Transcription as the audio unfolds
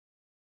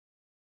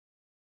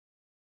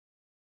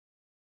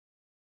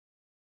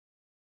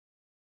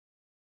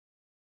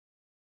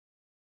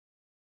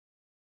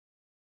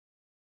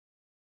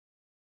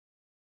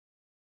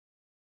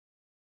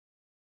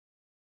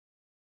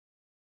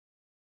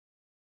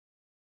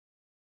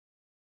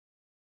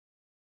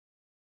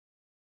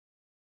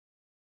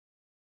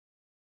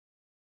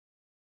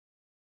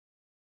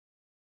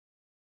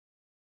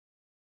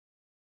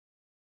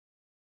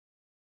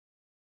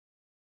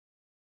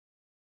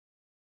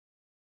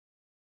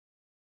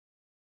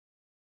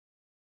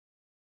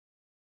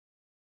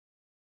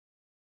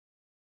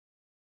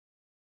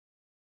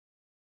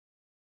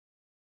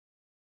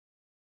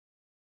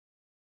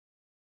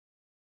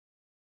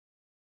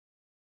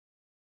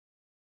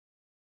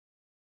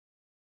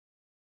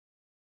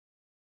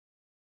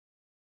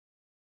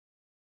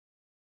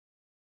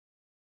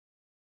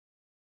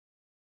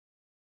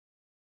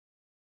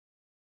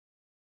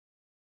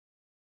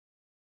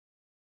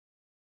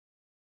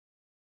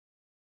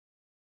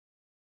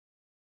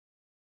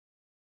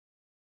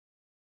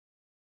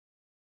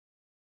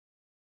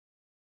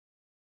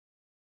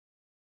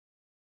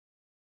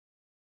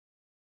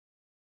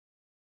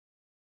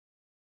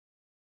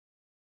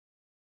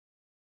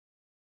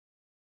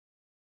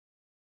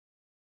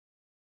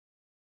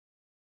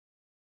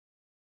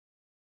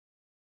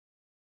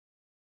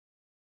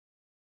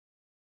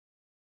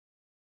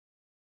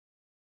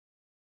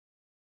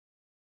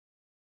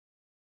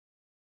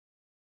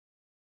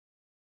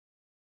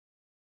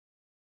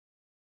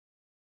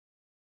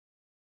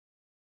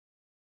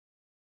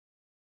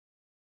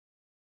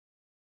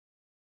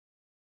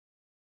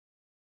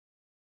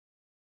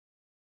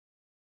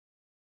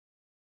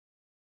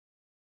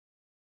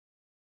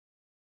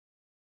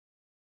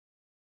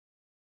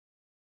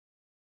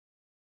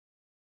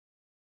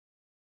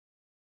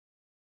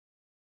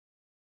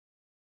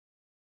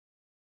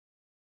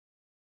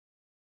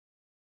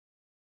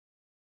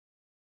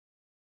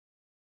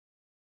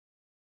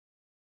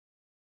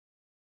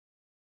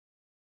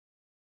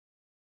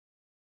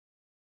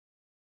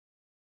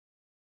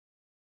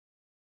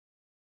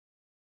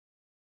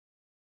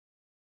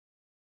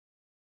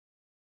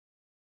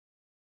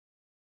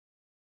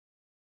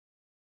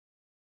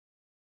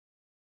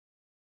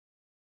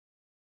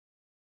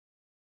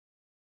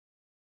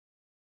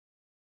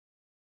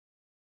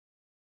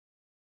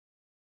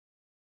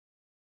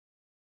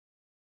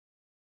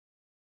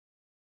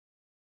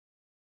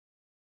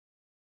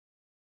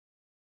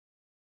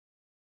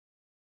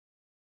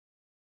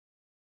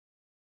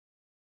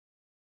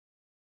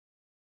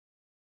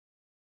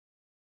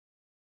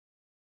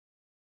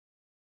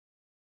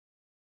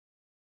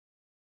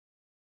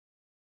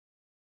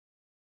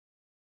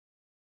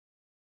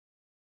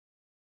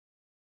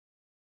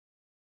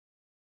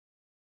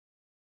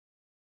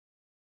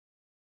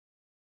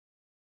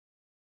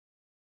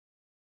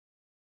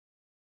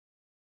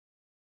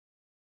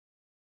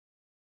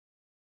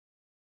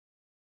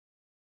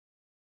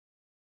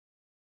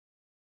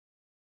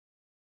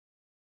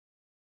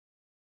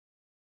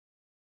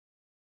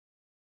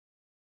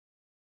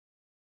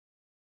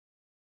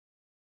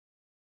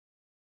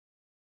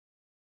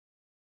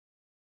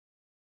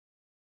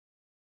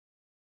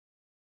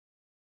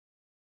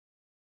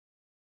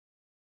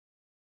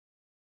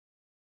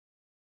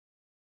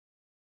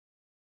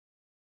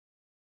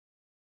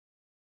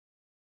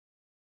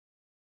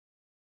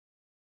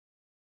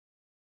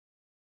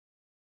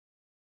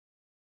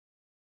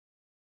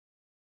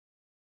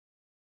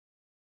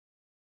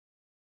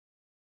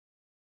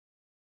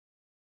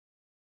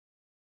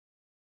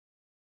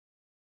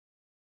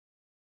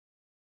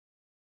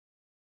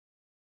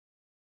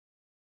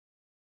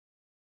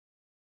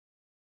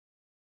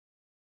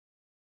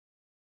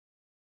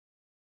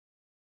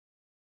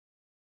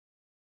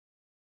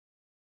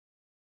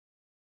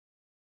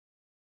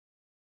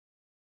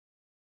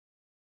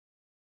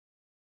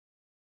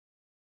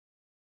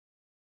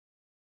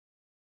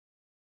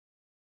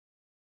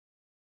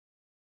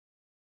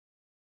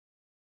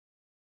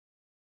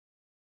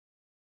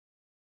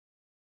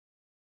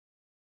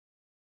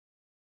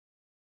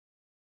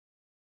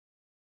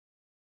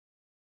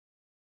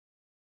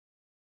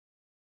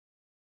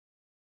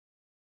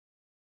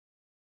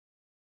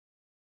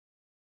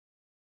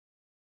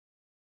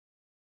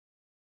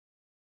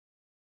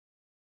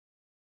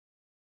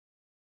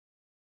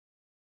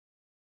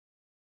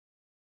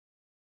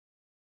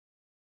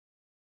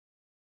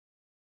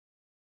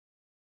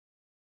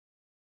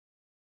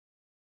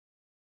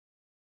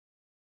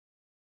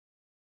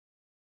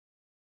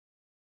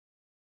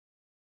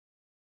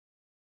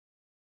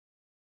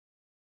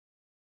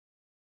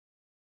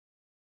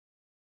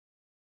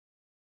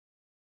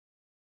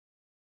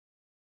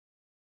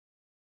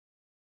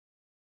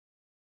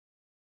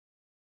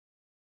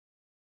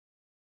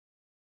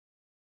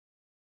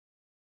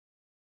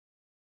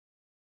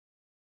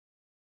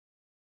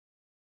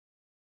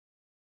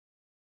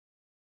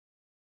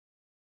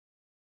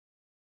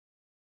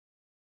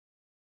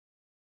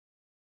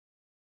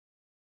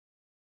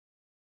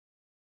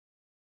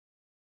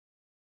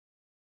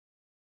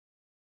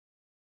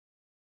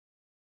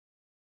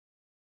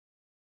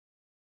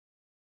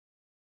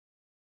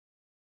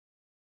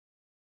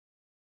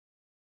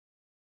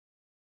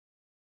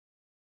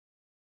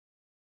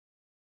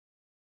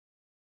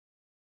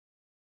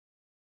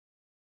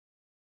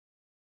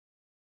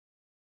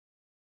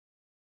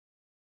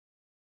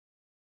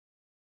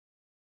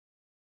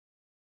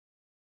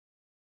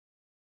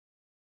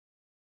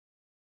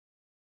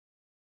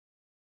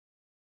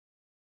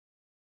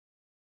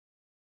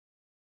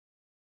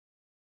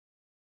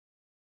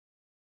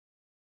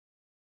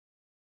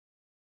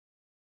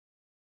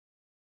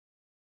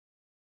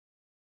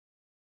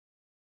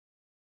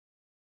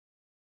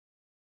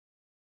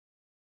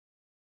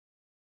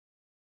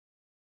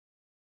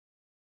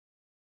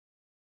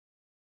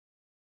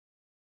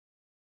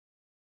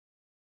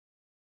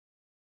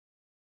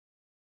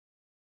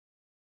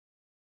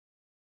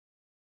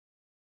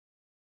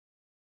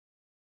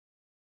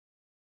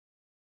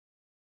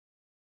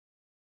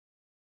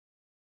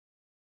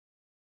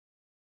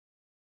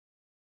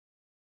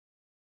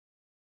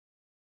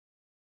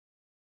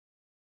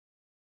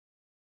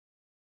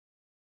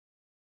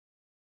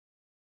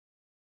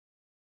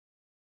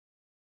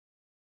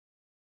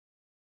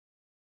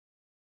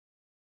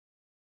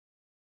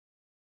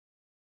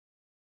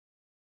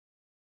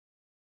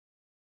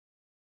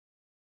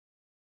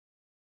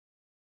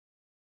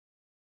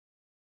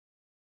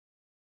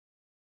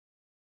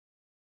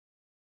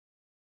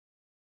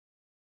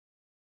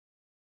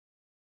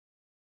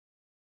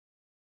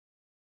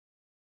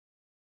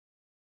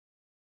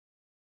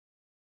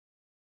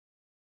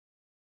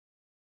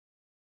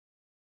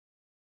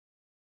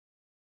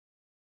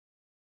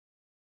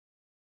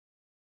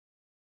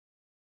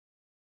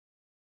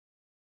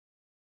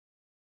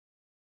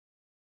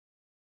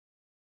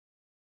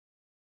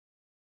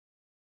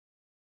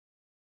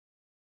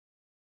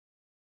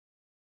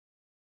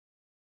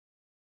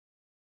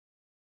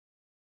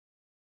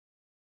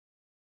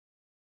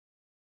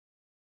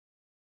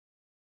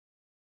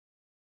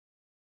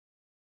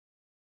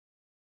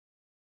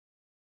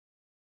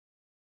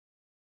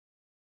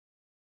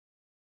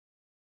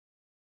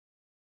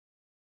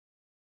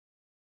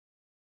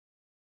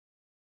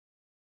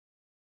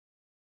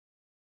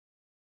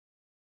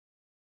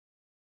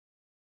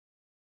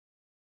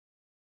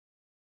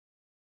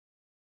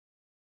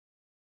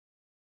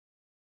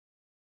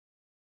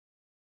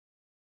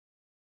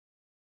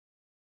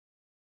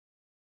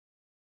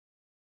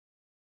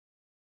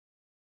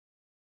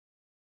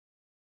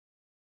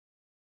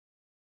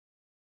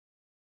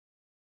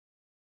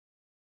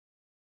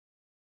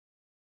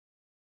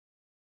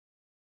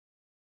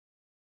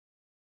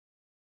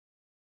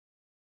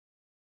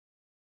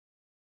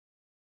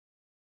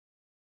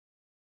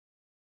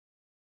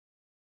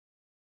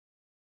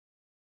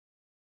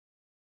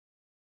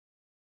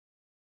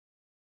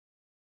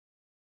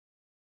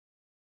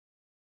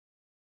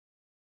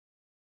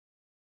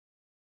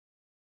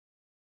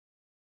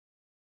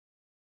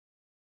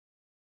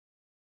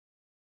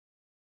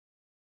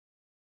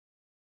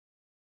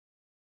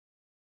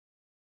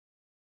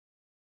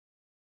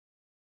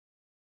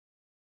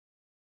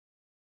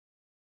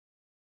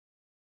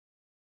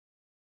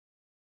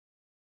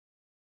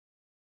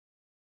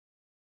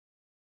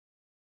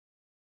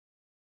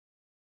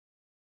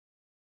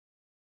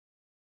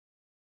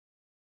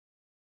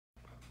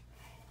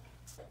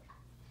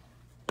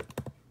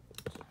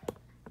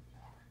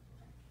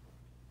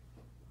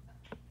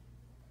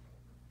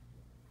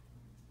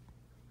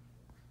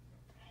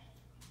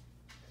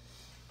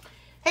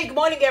Hey, good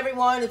morning,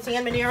 everyone. It's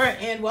Anne Manera,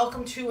 and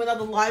welcome to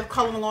another live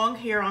color along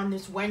here on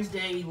this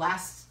Wednesday,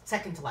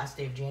 second to last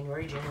day of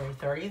January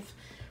 30th.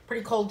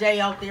 Pretty cold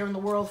day out there in the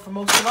world for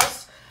most of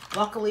us.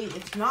 Luckily,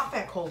 it's not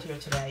that cold here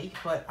today,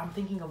 but I'm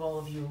thinking of all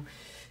of you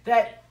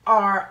that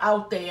are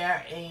out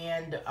there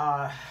and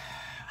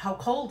how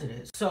cold it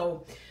is.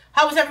 So,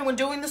 how is everyone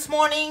doing this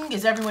morning?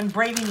 Is everyone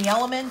braving the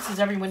elements? Is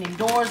everyone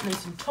indoors,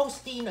 nice and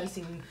toasty, nice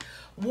and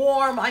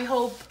warm, I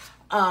hope?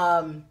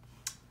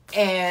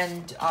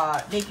 And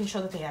making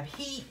sure that they have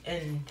heat.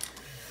 And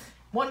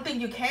one thing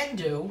you can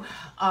do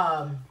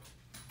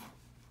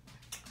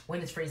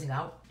when it's freezing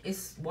out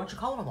is watch a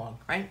color along,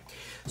 right?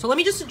 So let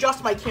me just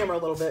adjust my camera a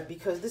little bit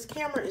because this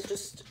camera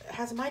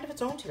has a mind of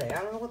its own today.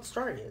 I don't know what the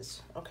story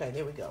is. Okay,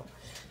 there we go.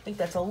 I think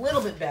that's a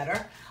little bit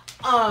better.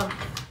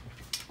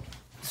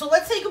 So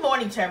let's say good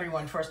morning to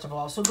everyone, first of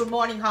all. So good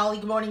morning, Holly.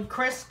 Good morning,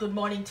 Chris. Good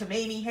morning to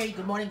Mamie. Hey,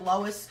 good morning,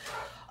 Lois.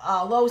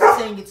 Lois is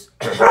saying it's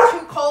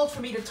too cold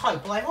for me to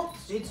type. Well, I hope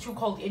it's too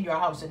cold in your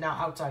house and not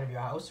outside of your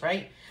house,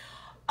 right?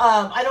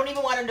 I don't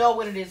even want to know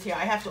what it is here.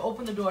 I have to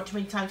open the door too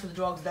many times for the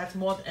dogs. That's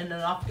more than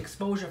enough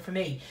exposure for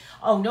me.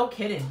 Oh, no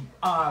kidding.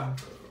 Not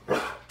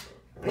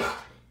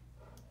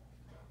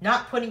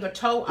putting a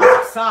toe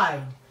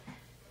outside.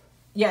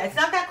 Yeah, it's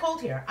not that cold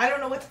here. I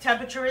don't know what the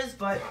temperature is,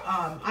 but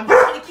I'm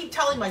just going to keep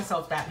telling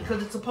myself that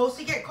because it's supposed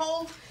to get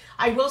cold.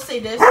 I will say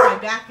this, my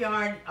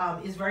backyard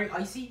is very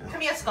icy.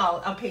 Come here,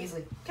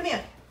 Paisley. Come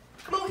here.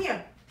 Come over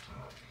here.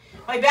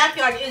 My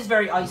backyard is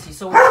very icy,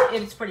 so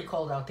it's pretty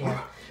cold out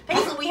there.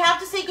 Paisley, we have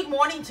to say good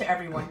morning to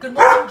everyone. Good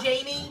morning,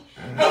 Jamie.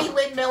 Hey,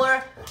 Lynn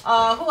Miller.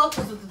 Who else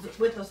is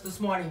with us this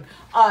morning?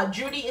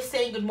 Judy is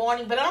saying good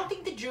morning, but I don't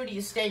think that Judy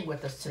is staying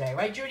with us today,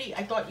 right, Judy?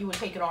 I thought you would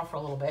take it off for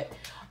a little bit.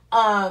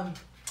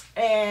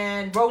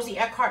 And Rosie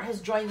Eckhart has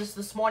joined us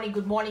this morning.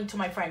 Good morning to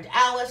my friend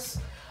Alice.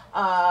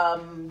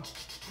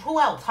 Who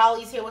else?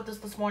 Holly's here with us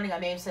this morning. I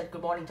may have said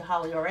good morning to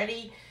Holly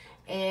already.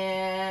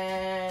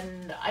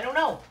 And I don't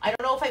know. I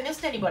don't know if I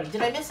missed anybody.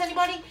 Did I miss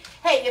anybody?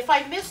 Hey, if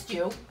I missed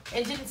you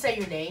and didn't say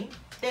your name,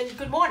 then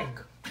good morning.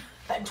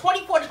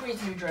 24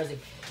 degrees in New Jersey.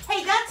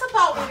 Hey, that's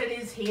about what it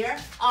is here.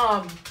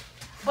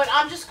 But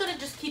I'm just going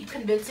to keep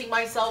convincing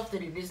myself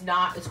that it is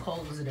not as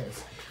cold as it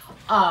is.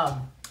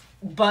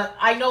 But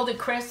I know that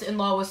Chris and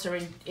Lois are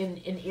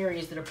in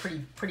areas that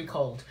are pretty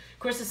cold.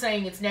 Chris is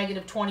saying it's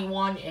negative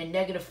 21 and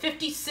negative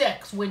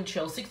 56 wind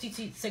chill,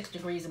 66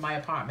 degrees in my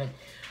apartment.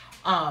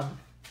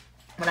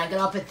 When I get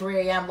up at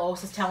 3 a.m.,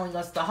 Lois is telling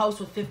us the house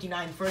with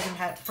 59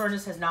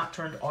 furnace has not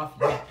turned off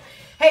yet.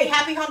 Hey,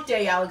 happy hump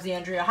day,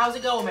 Alexandria. How's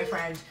it going, my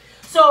friend?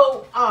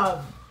 So,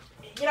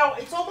 you know,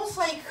 it's almost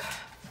like,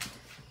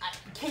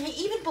 can you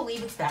even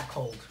believe it's that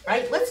cold,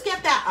 right? Let's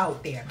get that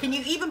out there. Can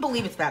you even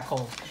believe it's that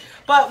cold?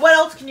 But what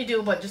else can you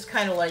do but just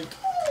kind of like,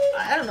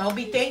 I don't know,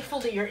 be thankful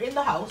that you're in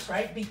the house,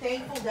 right? Be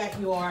thankful that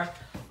your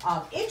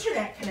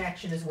internet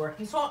connection is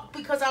working. So,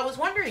 because I was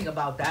wondering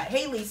about that.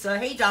 Hey, Lisa.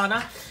 Hey,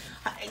 Donna.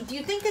 Do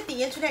you think that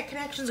the internet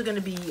connections are going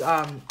to be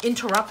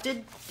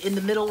interrupted in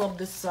the middle of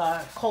this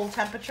cold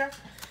temperature?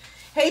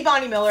 Hey,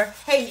 Bonnie Miller.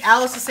 Hey,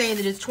 Alice is saying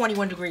that it's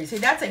 21 degrees. Hey,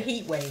 that's a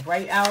heat wave,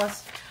 right,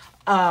 Alice?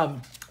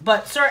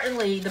 But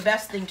certainly the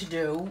best thing to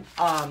do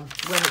when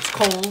it's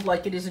cold,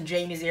 like it is in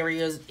Jamie's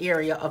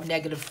area of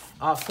negative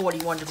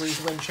 41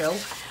 degrees wind chill,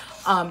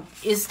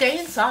 is stay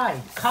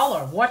inside,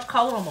 watch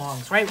color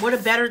alongs, right?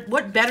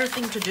 What better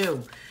thing to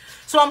do?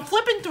 So I'm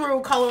flipping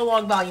through Color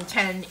Along Volume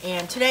 10,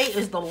 and today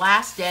is the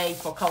last day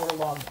for Color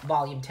Along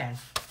Volume 10.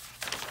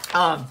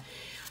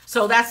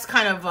 So that's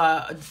kind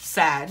of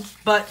sad.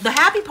 But the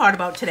happy part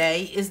about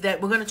today is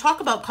that we're going to talk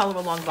about Color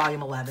Along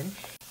Volume 11.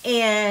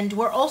 And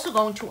we're also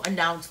going to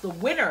announce the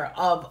winner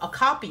of a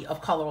copy of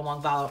Color Along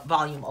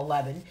Volume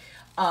 11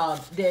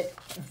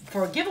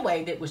 for a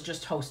giveaway that was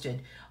just hosted.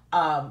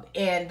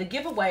 And the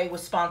giveaway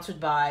was sponsored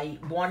by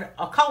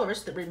a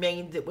colorist that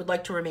would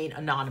like to remain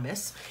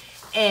anonymous.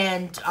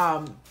 And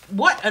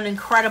what an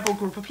incredible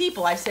group of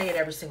people. I say it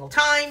every single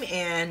time.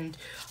 And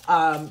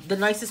the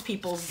nicest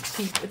people,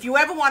 if you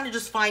ever want to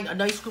just find a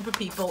nice group of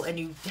people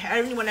and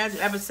anyone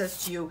ever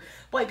says to you,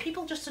 boy,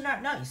 people just are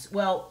not nice.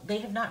 Well, they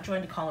have not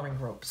joined a coloring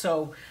group.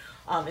 So,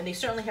 and they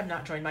certainly have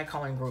not joined my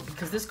coloring group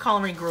because this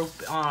coloring group,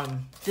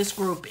 this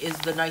group is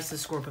the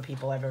nicest group of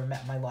people I've ever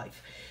met in my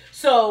life.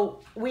 So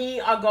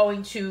we are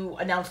going to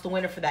announce the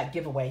winner for that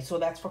giveaway. So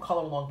that's for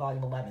Color Along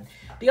Volume 11.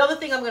 The other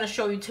thing I'm going to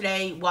show you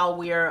today while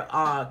we're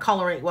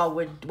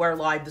we're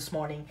live this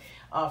morning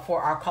for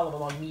our Color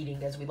Along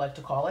meeting, as we like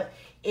to call it,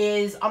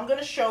 is I'm going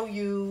to show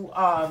you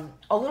a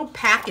little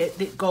packet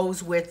that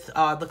goes with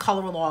the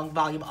Color Along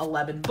Volume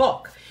 11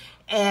 book.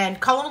 And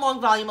Color Along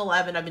Volume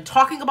 11, I've been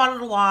talking about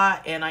it a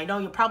lot, and I know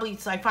I probably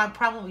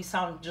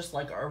sound just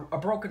like a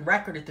broken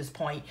record at this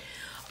point.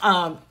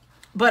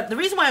 But the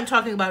reason why I'm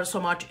talking about it so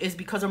much is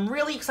because I'm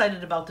really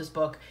excited about this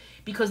book,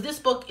 because this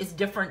book is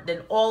different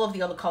than all of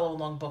the other Color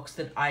Along books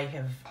that I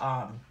have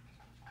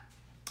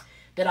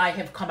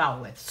come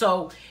out with.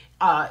 So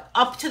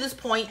up to this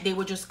point, they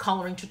were just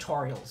coloring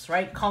tutorials,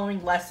 right?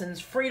 Coloring lessons,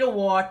 free to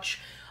watch.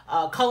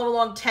 Color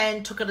Along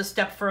 10 took it a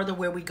step further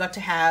where we got to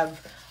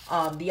have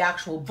the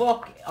actual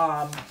book.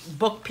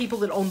 People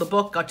that own the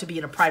book got to be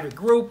in a private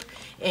group,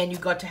 and you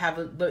got to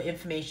have the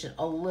information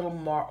a little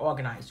more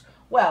organized.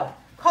 Well,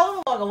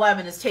 Color Along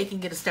 11 is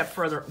taking it a step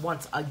further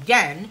once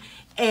again,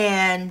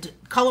 and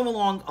Color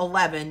Along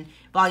 11,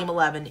 Volume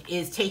 11,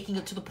 is taking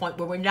it to the point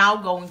where we're now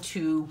going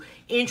to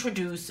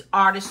introduce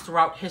artists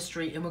throughout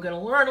history, and we're going to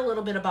learn a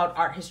little bit about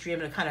art history. I'm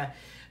going to kind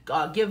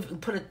of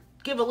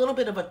give a little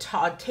bit of a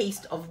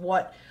taste of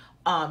what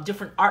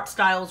different art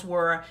styles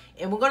were,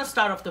 and we're going to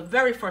start off the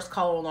very first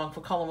Color Along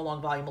for Color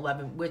Along Volume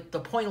 11 with the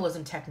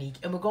pointillism technique,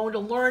 and we're going to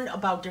learn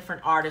about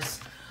different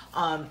artists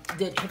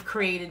that have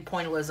created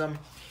pointillism,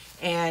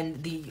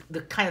 and the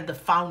kind of the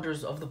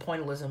founders of the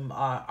pointillism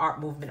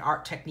art movement,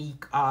 art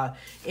technique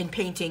in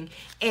painting.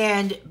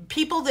 And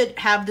people that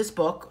have this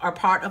book are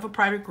part of a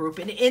private group,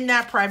 and in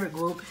that private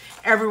group,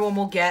 everyone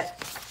will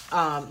get,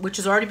 which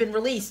has already been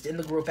released in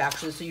the group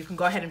actually, so you can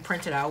go ahead and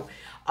print it out,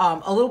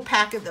 a little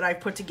packet that I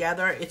put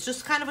together. It's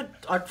just kind of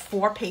a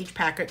 4-page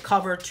packet,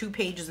 cover, 2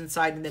 pages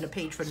inside, and then a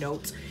page for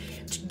notes,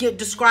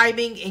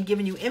 describing and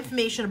giving you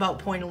information about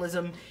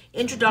pointillism,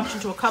 introduction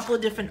to a couple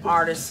of different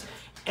artists,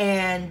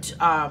 and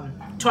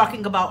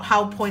talking about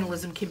how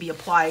pointillism can be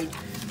applied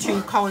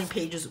to coloring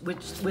pages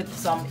with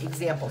some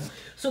examples.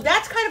 So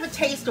that's kind of a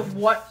taste of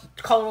what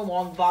Color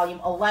Along Volume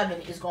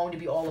 11 is going to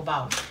be all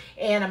about.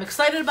 And I'm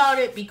excited about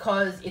it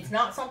because it's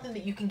not something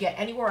that you can get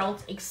anywhere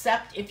else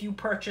except if you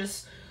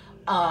purchase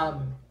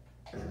I'm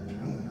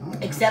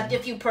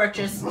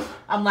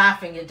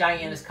laughing at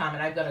Diana's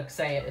comment. I've got to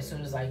say it as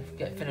soon as I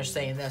get finished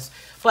saying this.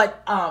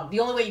 But the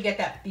only way you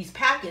get these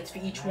packets for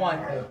each one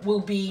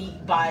will be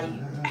by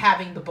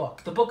having the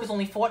book. The book is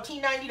only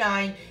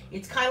 $14.99.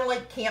 It's kind of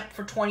like camp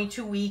for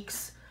 22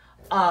 weeks.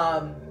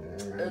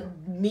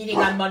 Meeting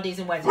on Mondays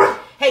and Wednesdays.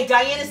 Hey,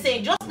 Diana's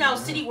saying, just now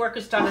City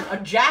Workers started a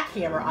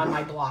jackhammer on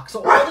my block.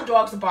 So all the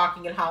dogs are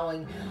barking and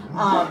howling.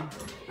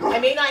 I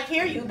may not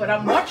hear you, but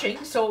I'm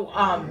watching. So,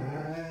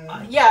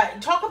 yeah,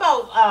 talk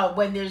about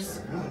when there's,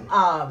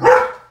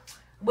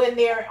 when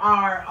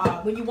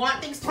you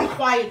want things to be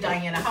quiet,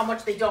 Diana, how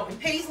much they don't. And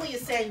Paisley is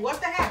saying, what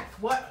the heck?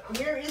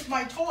 Where is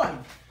my toy?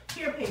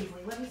 Here, Paisley,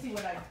 let me see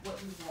what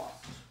we've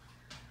lost.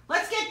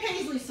 Let's get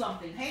Paisley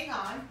something. Hang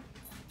on.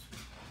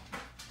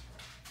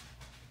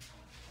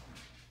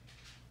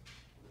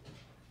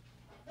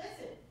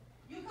 Listen,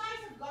 you guys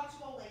have got to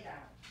go lay down.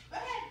 Go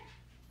ahead.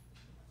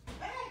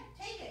 Go ahead,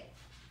 take it.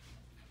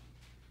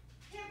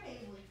 Here,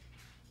 Paisley.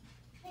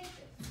 Take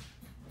this.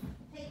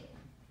 Take it.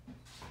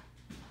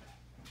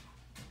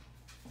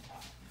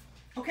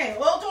 Okay,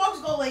 all dogs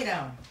go lay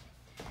down.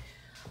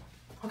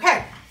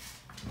 Okay.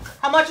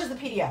 How much is the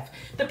PDF?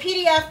 The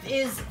PDF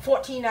is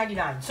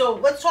 $14.99. So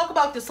let's talk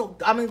about this.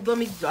 Let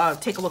me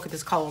take a look at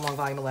this Color Along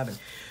Volume 11.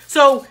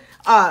 So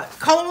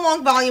Color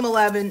Along Volume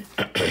 11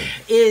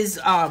 is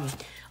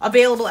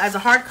available as a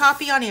hard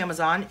copy on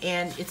Amazon,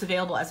 and it's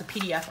available as a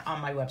PDF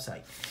on my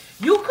website.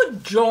 You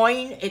could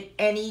join at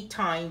any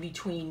time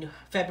between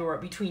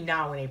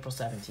now and April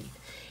 17th.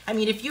 I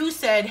mean, if you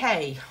said,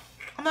 hey,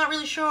 I'm not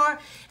really sure,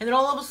 and then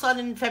all of a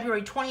sudden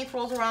February 20th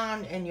rolls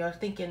around and you're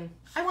thinking,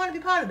 I want to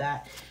be part of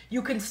that,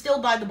 you can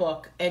still buy the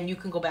book and you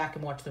can go back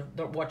and watch the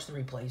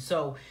replay.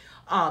 So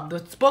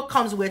this book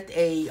comes with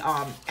a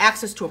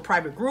access to a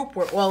private group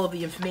where all of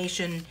the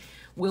information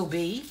will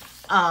be,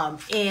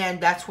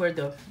 and that's where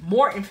the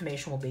more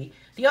information will be.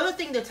 The other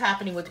thing that's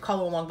happening with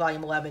Color Along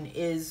Volume 11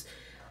 is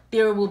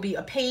there will be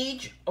a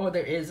page, or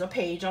there is a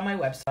page on my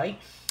website,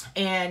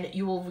 and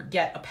you will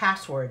get a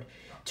password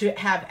to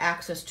have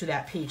access to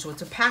that page. So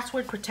it's a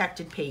password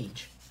protected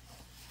page,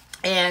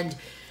 and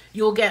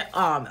you'll get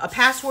a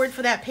password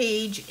for that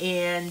page,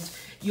 and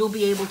you'll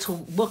be able to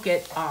look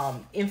at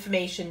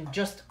information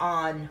just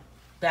on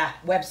that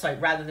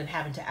website rather than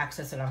having to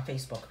access it on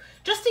Facebook.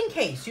 Just in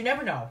case, you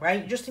never know,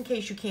 right? Just in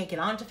case you can't get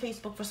onto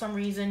Facebook for some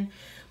reason,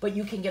 but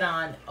you can get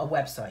on a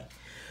website.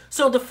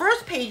 So the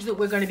first page that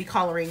we're going to be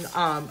coloring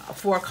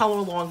for Color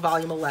Along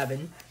Volume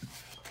 11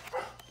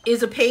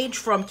 is a page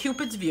from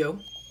Cupid's View.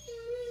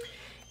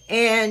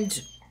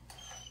 And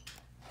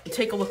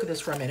take a look at this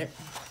for a minute.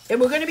 And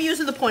we're going to be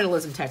using the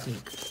pointillism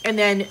technique. And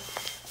then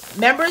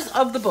members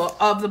of the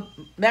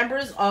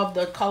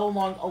Color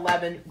Along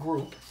 11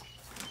 group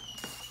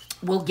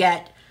will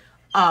get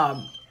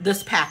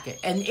this packet.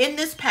 And in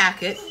this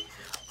packet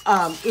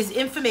is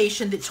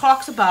information that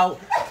talks about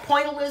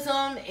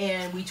pointillism,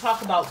 and we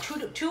talk about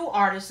two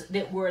artists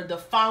that were the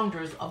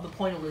founders of the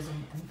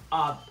pointillism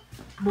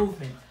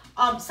movement.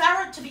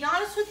 Sarah, to be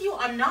honest with you,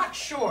 I'm not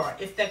sure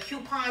if the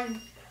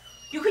coupon,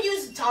 you could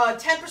use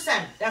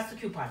 10%, that's the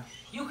coupon.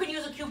 You could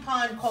use a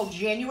coupon called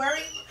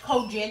January,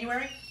 code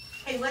January.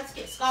 Hey, let's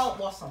get, Scarlett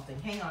lost something.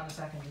 Hang on a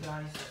second, you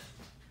guys.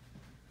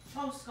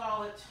 Oh,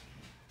 Scarlett.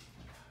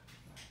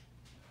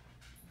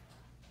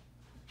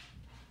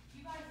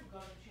 You guys have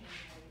got to change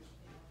how you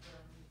think of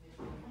their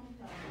video. Let me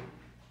tell you.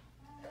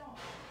 I don't know.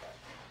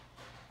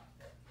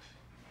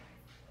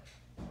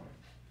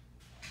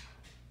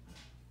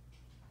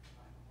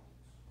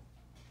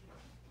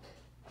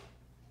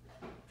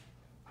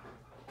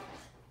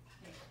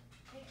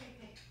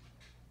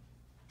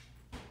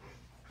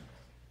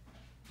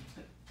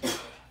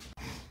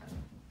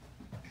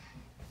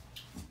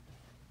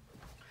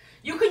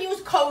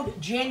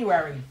 code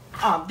January.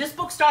 This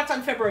book starts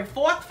on February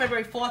 4th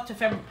to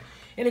February,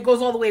 and it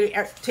goes all the way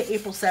to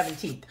April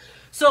 17th.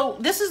 So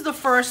this is the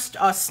first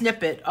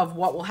snippet of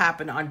what will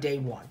happen on day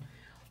one.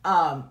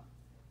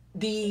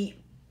 Abby,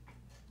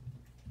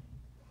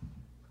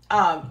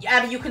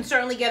 you can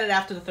certainly get it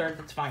after the 3rd.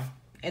 That's fine.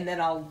 And then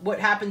what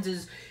happens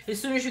is, as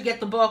soon as you get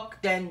the book,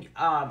 then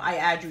I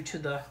add you to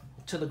the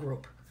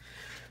group.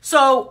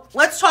 So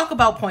let's talk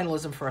about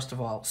pointillism first of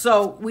all.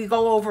 So we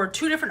go over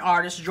 2 different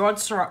artists, George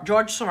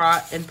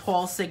Seurat and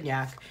Paul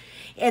Signac.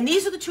 And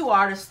these are the 2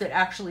 artists that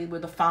actually were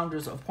the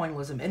founders of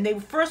pointillism. And they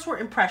first were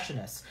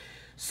Impressionists.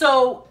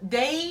 So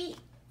they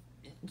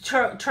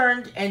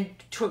turned and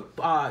took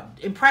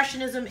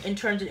Impressionism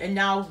and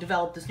now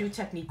developed this new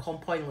technique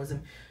called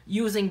pointillism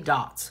using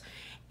dots.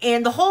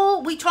 And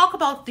we talk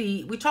about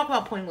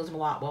pointillism a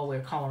lot while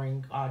we're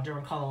coloring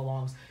during color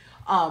alongs.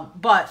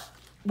 But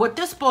what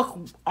this book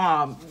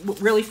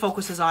really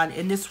focuses on,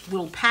 and this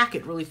little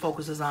packet really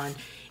focuses on,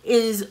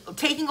 is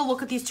taking a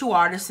look at these 2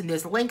 artists, and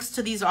there's links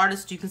to these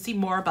artists. You can see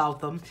more about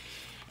them,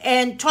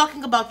 and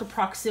talking about the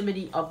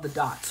proximity of the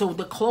dots. So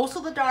the closer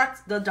the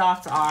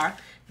dots are,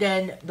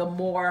 then the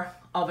more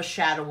of a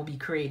shadow will be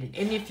created.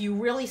 And if you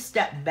really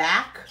step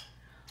back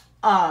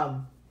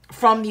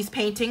from these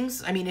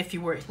paintings, I mean, if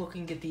you were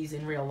looking at these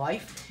in real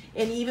life,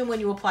 and even when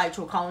you apply it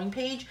to a coloring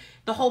page,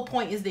 the whole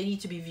point is they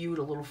need to be viewed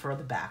a little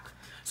further back.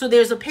 So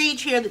there's a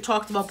page here that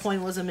talks about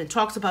pointillism and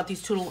talks about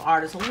these 2 little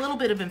artists, a little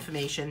bit of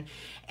information,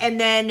 and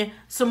then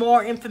some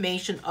more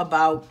information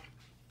about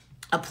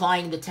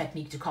applying the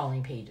technique to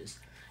coloring pages.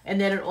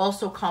 And then it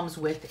also comes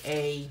with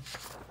a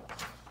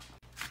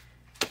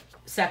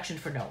section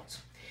for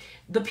notes.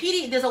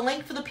 There's a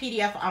link for the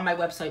PDF on my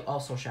website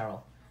also,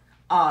 Cheryl.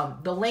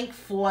 The link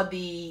for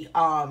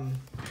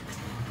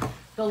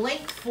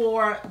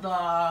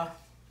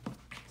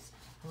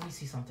let me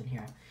see something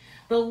here.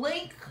 The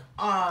link,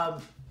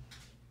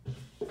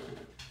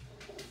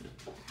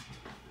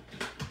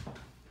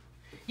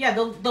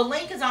 the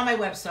link is on my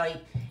website,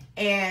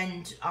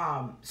 and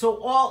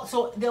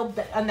so they'll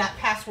be on that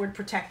password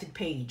protected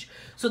page.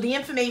 So the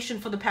information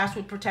for the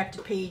password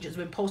protected page has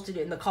been posted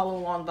in the Color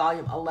Along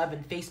Volume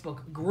 11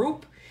 Facebook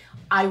group.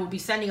 I will be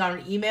sending out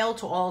an email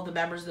to all the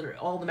members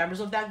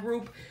of that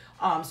group,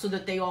 so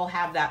that they all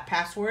have that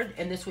password.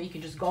 And this way you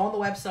can just go on the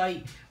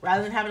website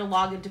rather than having to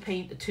log into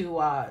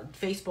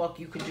Facebook.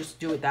 You can just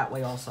do it that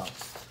way also.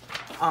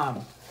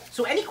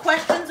 So any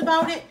questions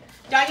about it?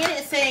 Diana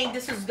is saying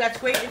that's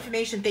great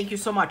information. Thank you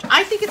so much.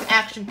 I think it's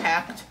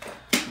action-packed.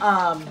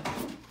 I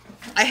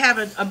have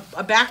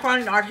a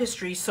background in art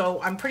history,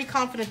 so I'm pretty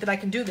confident that I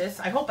can do this.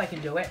 I hope I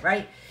can do it,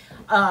 right?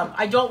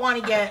 I don't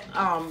want to get,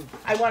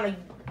 I want to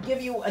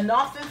give you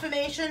enough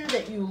information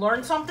that you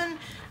learn something,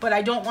 but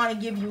I don't want to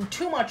give you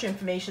too much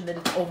information that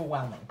it's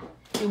overwhelming.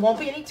 There won't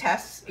be any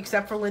tests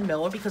except for Lynn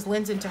Miller, because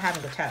Lynn's into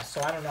having a test,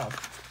 so I don't know.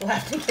 We'll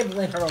have to give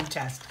Lynn her own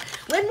test.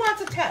 Lynn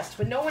wants a test,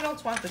 but no one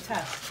else wants a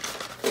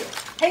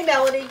test. Hey,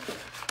 Melody.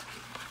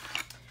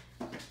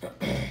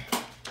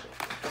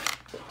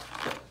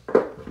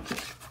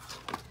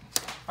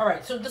 All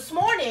right, so this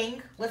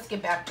morning, let's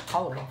get back to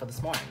coloring for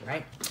this morning,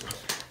 right?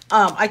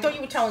 I thought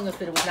you were telling us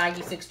that it was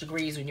 96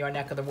 degrees in your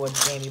neck of the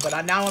woods, Jamie,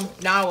 but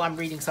now I'm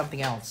reading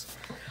something else.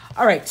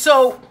 All right,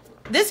 so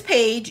this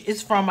page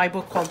is from my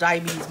book called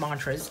Diabetes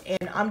Mantras,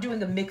 and I'm doing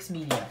the mixed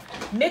media.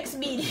 Mixed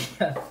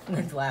media,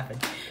 Lynn's laughing.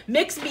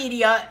 Mixed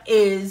media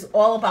is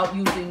all about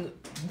using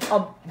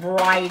a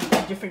variety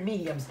of different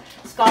mediums.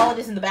 Scarlett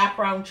is in the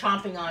background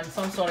chomping on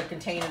some sort of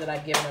container that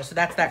I've given her, so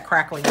that's that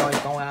crackling noise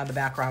going on in the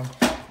background.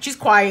 She's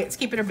quiet. It's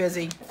keeping her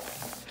busy.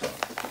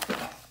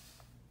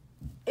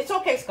 It's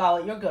okay,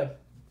 Scarlett. You're good.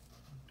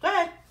 Go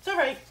ahead. It's all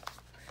right.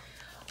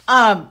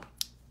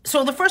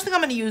 So the first thing I'm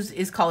going to use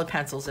is colored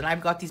pencils, and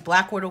I've got these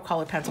Black Widow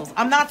colored pencils.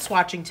 I'm not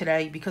swatching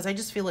today because I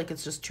just feel like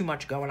it's just too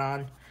much going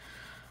on.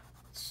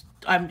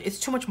 It's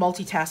too much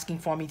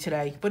multitasking for me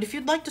today. But if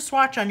you'd like to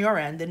swatch on your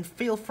end, then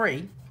feel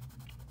free.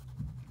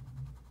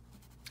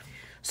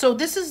 So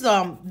this is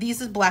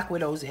these are Black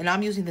Widows, and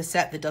I'm using the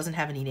set that doesn't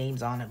have any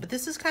names on it. But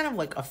this is kind of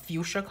like a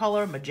fuchsia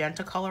color,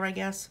 magenta color, I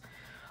guess.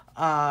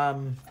 I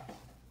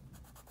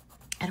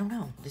don't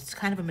know. It's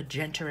kind of a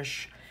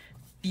magenta-ish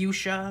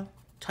fuchsia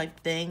type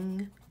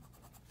thing.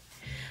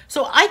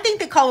 So I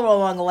think that Color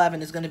Along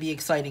 11 is going to be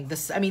exciting.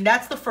 I mean,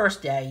 that's the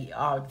first day,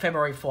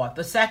 February 4th.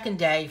 The second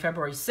day,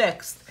 February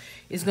 6th,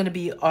 is going to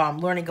be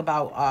learning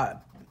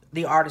about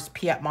the artist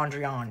Piet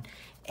Mondrian.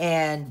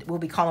 And we'll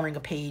be coloring a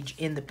page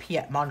in the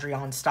Piet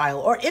Mondrian style,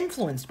 or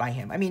influenced by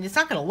him. I mean, it's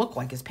not going to look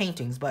like his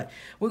paintings, but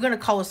we're going to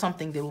color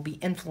something that will be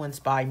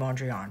influenced by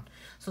Mondrian.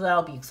 So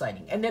that'll be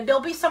exciting. And then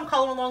there'll be some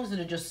color alongs that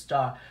are just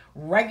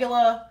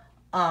regular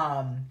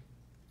color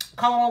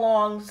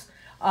alongs.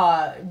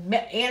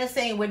 Anna's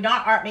saying we're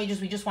not art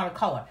majors, we just want to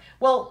color.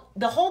 Well,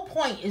 the whole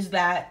point is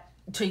that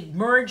to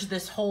merge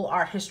this whole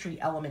art history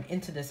element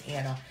into this,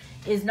 Anna,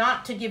 is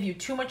not to give you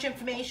too much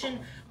information,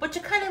 but to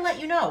kind of let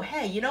you know,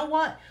 hey, you know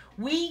what?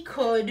 We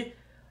could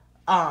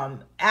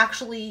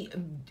actually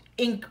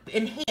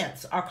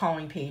enhance our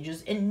coloring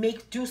pages and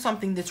do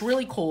something that's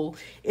really cool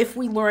if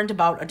we learned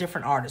about a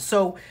different artist.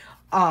 So,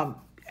 I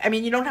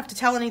mean, you don't have to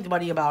tell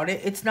anybody about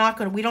it. It's not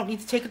going to, we don't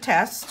need to take a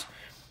test,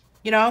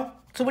 you know?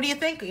 So what do you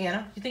think,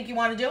 Anna? You think you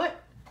want to do it?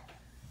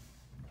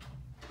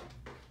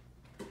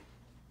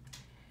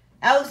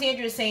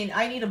 Alexandra is saying,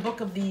 I need a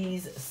book of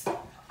these.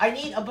 I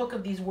need a book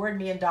of these word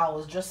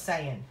mandalas, just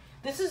saying.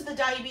 This is the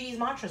diabetes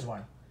mantras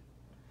one.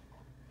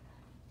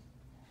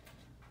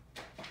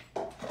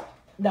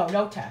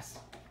 No test.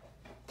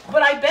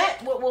 But I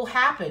bet what will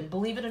happen,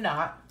 believe it or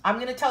not, I'm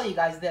going to tell you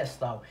guys this,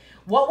 though.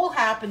 What will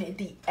happen at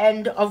the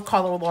end of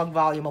Color Along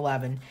Volume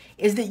 11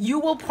 is that you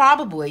will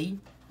probably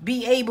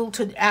be able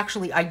to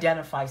actually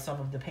identify some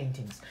of the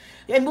paintings.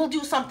 And we'll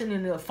do something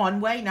in a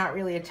fun way, not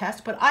really a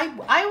test, but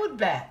I would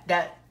bet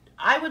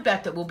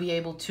that we'll be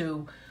able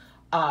to,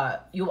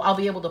 I'll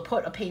be able to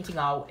put a painting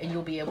out and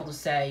you'll be able to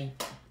say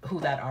who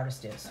that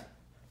artist is.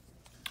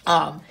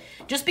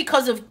 Just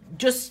because of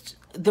just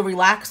the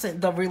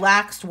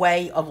relaxed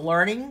way of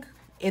learning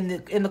in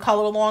the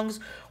color alongs,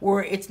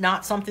 where it's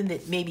not something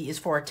that maybe is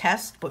for a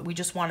test, but we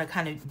just want to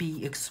kind of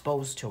be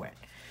exposed to it.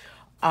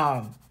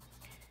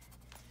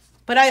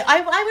 But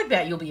I would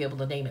bet you'll be able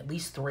to name at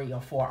least 3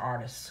 or 4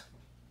 artists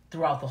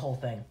throughout the whole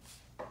thing.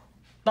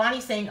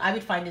 Bonnie's saying, I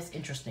would find this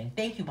interesting.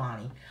 Thank you,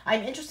 Bonnie.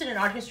 I'm interested in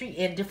art history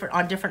and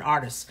different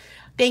artists.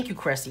 Thank you,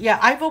 Chris. Yeah,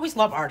 I've always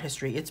loved art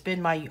history. It's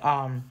been my,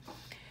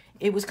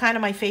 it was kind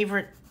of my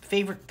favorite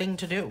thing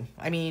to do.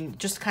 I mean,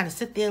 just kind of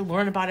sit there,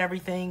 learn about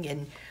everything.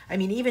 And I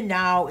mean, even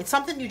now, it's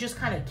something you just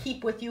kind of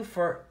keep with you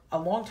for a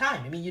long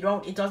time. I mean,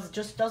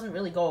 just doesn't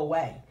really go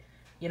away,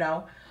 you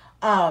know?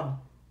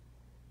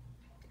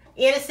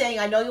 Anna's saying,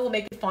 I know you will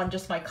make it fun,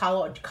 just my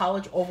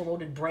college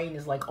overloaded brain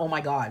is like, oh my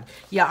God.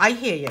 Yeah, I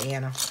hear you,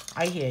 Anna.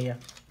 I hear you.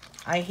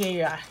 I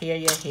hear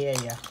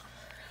you.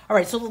 All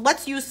right, so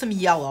let's use some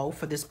yellow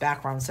for this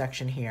background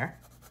section here.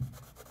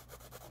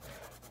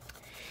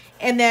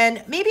 And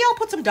then maybe I'll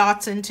put some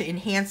dots in to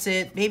enhance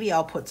it. Maybe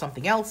I'll put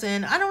something else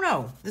in. I don't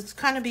know. It's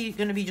kind of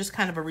going to be just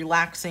kind of a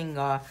relaxing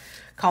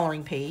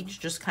coloring page,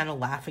 just kind of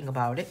laughing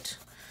about it.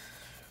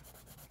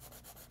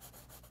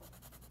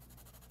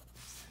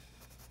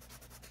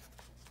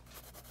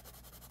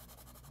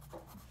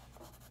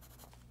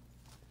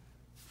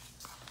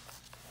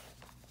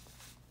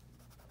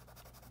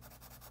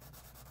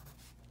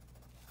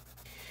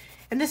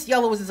 And this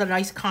yellow is a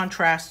nice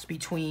contrast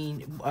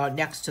between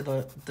next to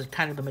the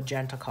kind of the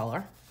magenta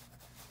color.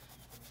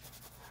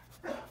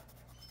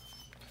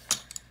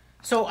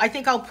 So I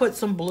think I'll put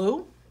some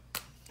blue.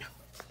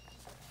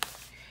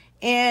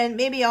 And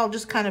maybe I'll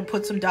just kind of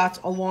put some dots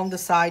along the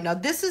side. Now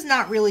this is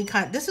not really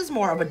this is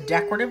more of a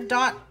decorative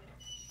dot.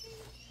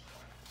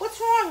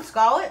 What's wrong,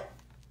 Scarlett?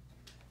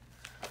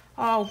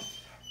 Oh,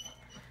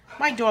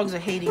 my dogs are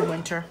hating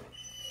winter.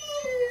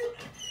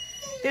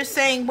 They're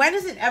saying, when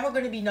is it ever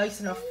going to be nice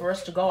enough for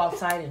us to go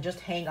outside and just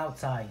hang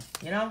outside,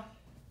 you know?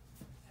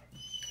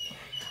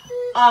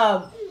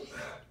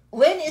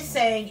 Lynn is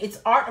saying, it's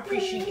art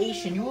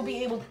appreciation. You will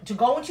be able to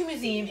go into a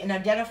museum and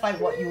identify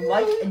what you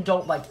like and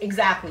don't like.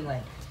 Exactly,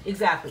 Lynn.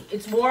 Exactly.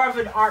 It's more of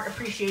an art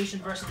appreciation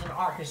versus an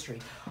art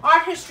history.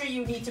 Art history,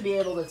 you need to be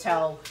able to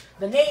tell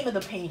the name of the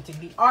painting,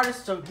 the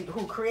artist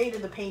who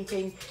created the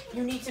painting.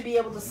 You need to be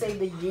able to say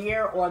the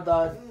year or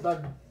the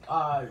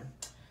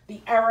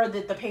era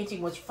that the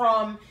painting was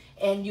from,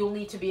 and you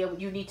need to be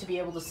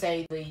able to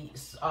say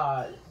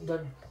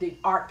the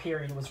art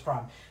period was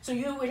from. So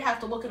you would have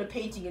to look at a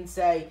painting and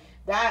say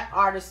that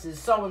artist is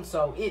so and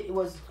so. It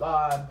was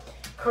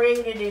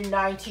created in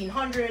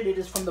 1900. It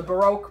is from the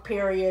Baroque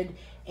period,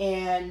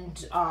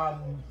 and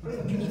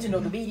you need to know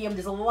the medium.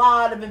 There's a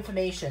lot of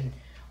information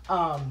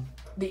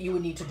that you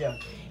would need to do.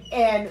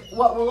 And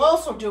what we'll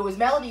also do is,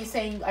 Melody is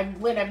saying,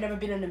 Lynn, I've never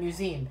been in a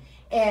museum,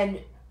 and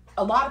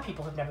a lot of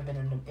people have never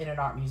been in an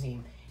art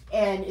museum,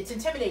 and it's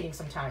intimidating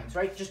sometimes,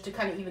 right? Just to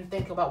kind of even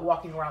think about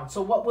walking around.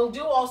 So what we'll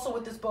do also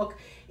with this book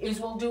is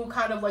we'll do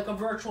kind of like a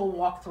virtual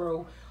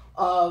walkthrough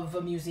of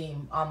a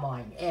museum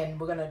online, and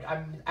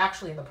I'm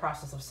actually in the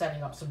process of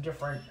setting up some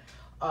different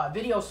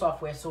video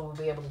software, so we'll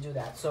be able to do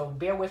that. So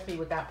bear with me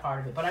with that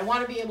part of it. But I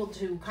want to be able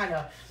to kind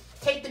of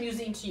take the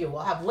museum to you.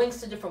 We'll have links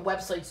to different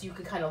websites so you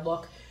can kind of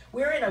look.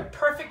 We're in a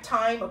perfect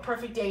time, a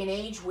perfect day and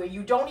age where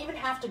you don't even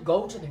have to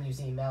go to the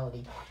museum,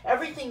 Melody.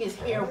 Everything is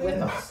here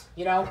with us,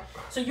 you know?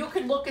 So you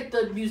can look at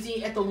the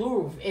museum, at the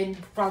Louvre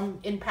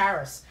in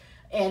Paris,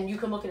 and you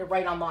can look at it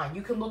right online.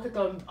 You can look at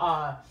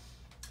the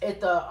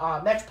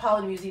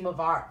Metropolitan Museum of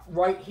Art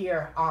right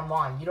here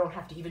online. You don't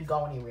have to even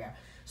go anywhere.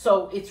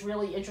 So it's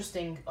really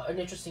interesting, an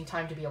interesting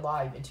time to be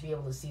alive and to be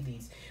able to see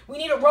these. We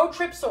need a road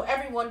trip so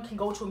everyone can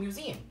go to a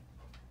museum.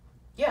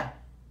 Yeah.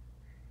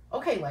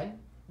 Okay, Len.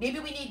 Maybe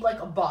we need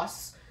like a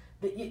bus.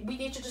 We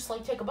need to just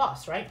like take a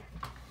bus, right?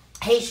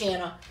 Hey,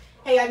 Shanna.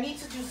 Hey, I need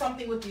to do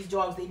something with these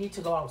dogs. They need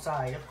to go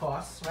outside, of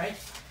course, right?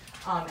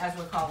 As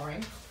we're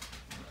coloring.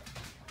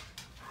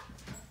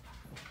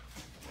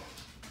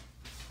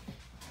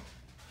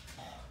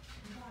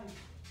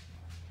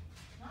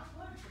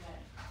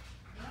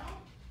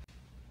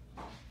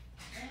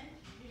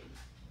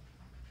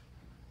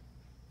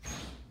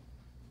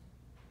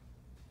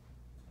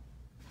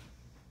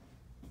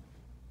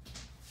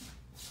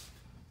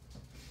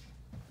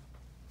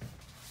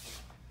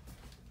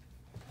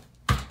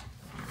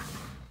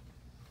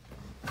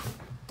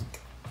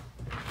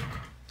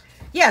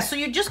 Yeah, so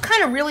you just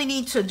kind of really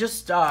need to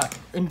just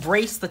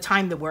embrace the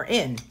time that we're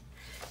in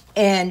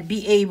and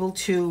be able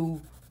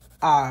to,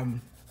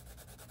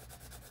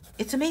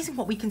 it's amazing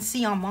what we can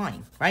see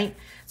online, right?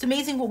 It's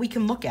amazing what we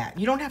can look at.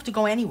 You don't have to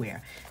go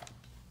anywhere.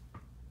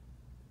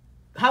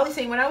 Holly's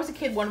saying, when I was a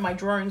kid, one of my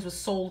drawings was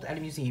sold at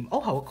a museum. Oh,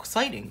 how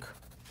exciting.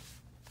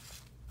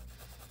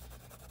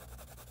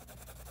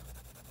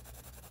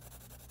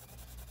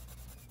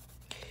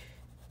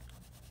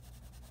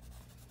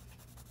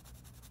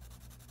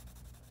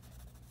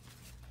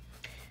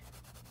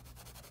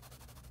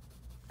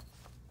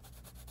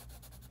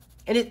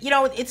 And it, you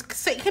know, it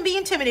can be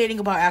intimidating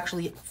about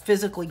actually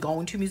physically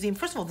going to a museum.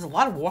 First of all, there's a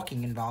lot of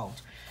walking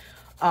involved.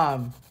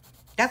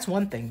 That's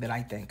one thing that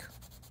I think.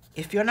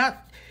 If you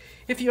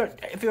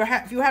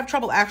have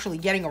trouble actually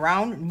getting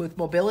around with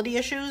mobility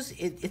issues,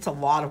 it's a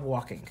lot of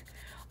walking.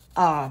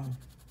 Oh,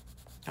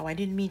 I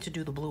didn't mean to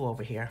do the blue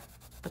over here,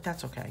 but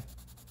that's okay.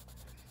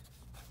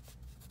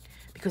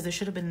 Because there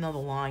should have been another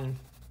line.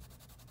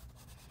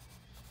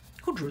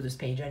 Who drew this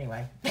page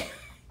anyway?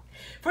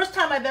 First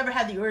time I've ever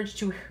had the urge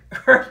to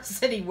hurt a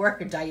city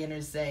worker, Diana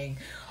is saying.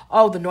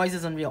 Oh, the noise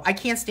is unreal. I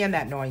can't stand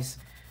that noise,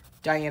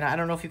 Diana. I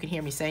don't know if you can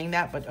hear me saying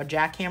that, but a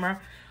jackhammer.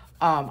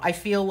 I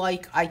feel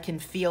like I can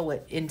feel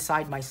it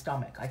inside my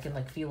stomach. I can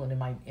like feel it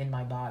in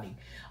my body.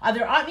 Are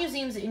there art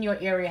museums in your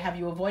area? Have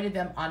you avoided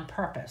them on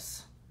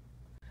purpose?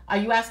 Are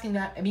you asking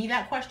me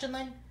that question,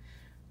 Lynn?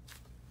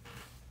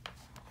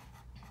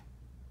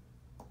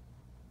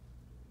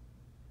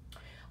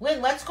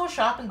 Lynn, let's go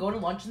shop and go to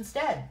lunch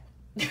instead.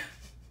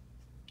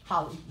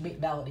 Holly,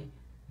 Melody.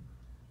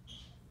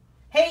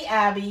 Hey,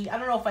 Abby. I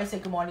don't know if I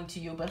said good morning to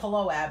you, but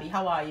hello, Abby.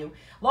 How are you?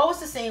 Lois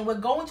is saying, we're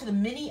going to the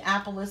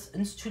Minneapolis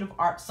Institute of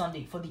Art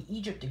Sunday for the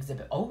Egypt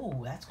exhibit.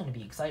 Oh, that's going to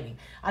be exciting.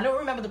 I don't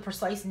remember the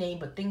precise name,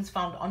 but things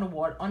found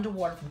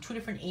underwater from 2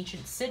 different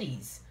ancient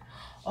cities.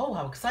 Oh,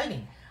 how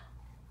exciting.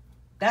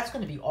 That's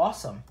going to be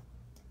awesome.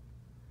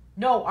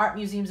 No, art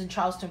museums in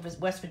Charleston,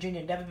 West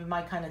Virginia, never been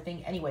my kind of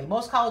thing anyway.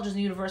 Most colleges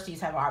and universities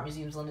have art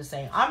museums, Linda's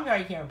saying. I'm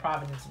right here in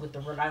Providence with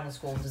the Rhode Island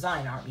School of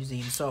Design Art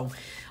Museum. So,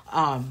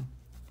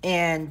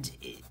 and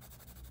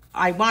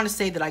I want to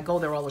say that I go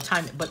there all the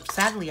time, but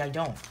sadly I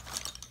don't.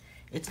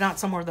 It's not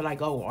somewhere that I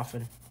go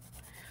often.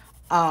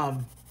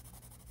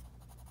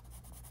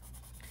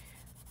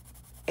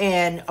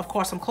 And, of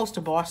course, I'm close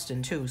to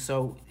Boston, too.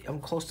 So, I'm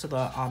close to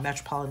the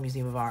Metropolitan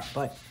Museum of Art.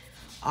 But,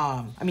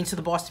 I mean, to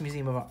the Boston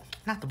Museum of Art.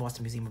 Not the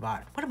Boston Museum of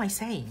Art. What am I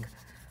saying?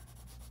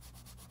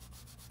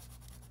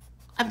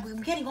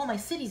 I'm getting all my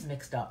cities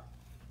mixed up.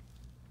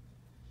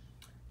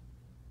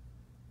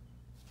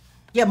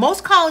 Yeah,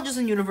 most colleges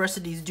and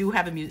universities do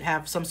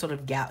have some sort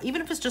of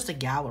even if it's just a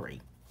gallery,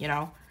 you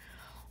know.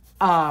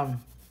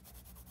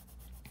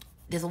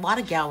 There's a lot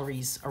of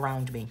galleries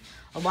around me.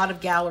 A lot of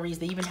galleries.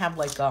 They even have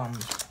like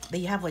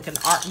they have like an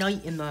art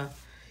night in the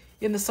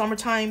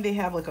summertime. They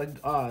have like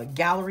a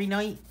gallery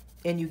night.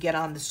 And you get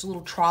on this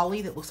little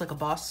trolley that looks like a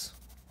bus.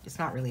 It's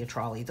not really a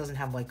trolley. It doesn't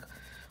have like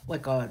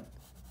a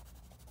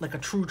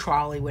true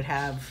trolley would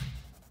have,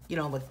 you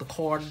know, like the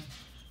cord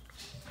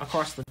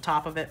across the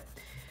top of it.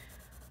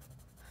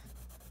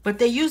 But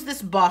they use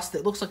this bus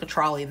that looks like a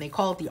trolley, and they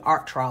call it the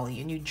art trolley.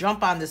 And you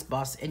jump on this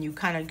bus, and you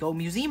kind of go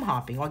museum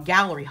hopping or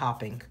gallery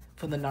hopping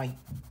for the night.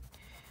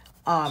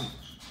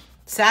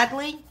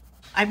 Sadly,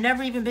 I've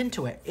never even been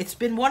to it. It's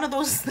been one of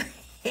those things.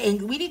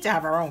 We need to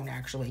have our own,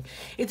 actually.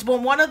 It's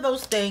been one of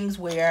those things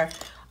where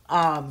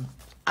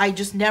I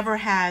just never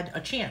had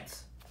a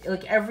chance.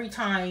 Like, every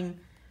time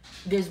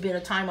there's been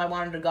a time I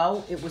wanted to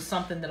go, it was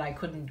something that I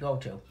couldn't go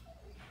to.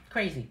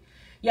 Crazy.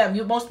 Yeah,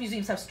 most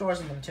museums have stores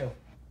in them, too.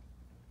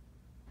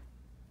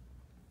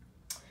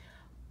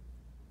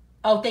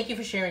 Oh, thank you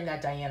for sharing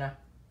that, Diana.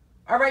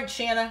 All right,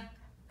 Shanna.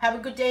 Have a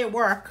good day at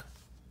work.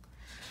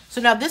 So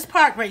now this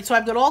part, right, so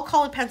I've got all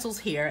colored pencils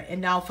here, and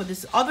now for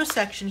this other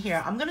section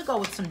here, I'm going to go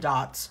with some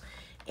dots,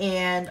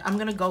 and I'm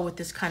going to go with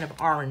this kind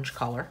of orange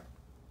color,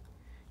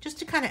 just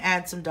to kind of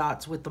add some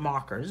dots with the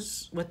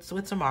markers, with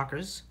some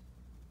markers.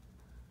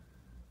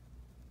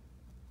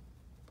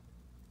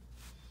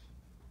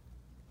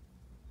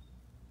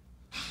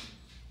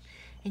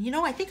 And you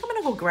know, I think I'm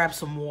going to go grab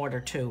some water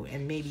too,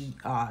 and maybe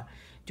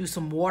do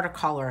some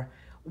watercolor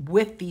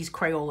with these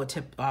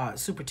Crayola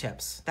super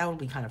tips. That would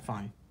be kind of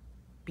fun.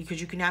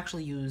 Because you can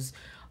actually use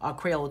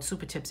Crayola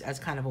super tips as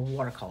kind of a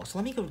watercolor. So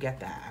let me go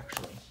get that,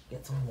 actually.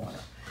 Get some water.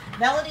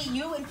 Melody,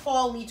 you and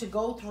Paul need to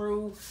go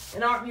through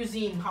an art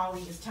museum,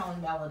 Holly is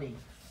telling Melody.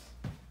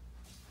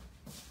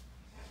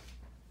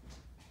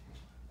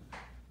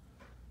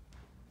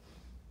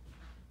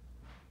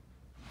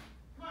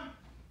 Come on.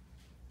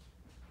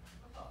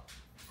 Let's go.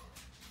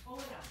 Pull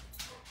it out.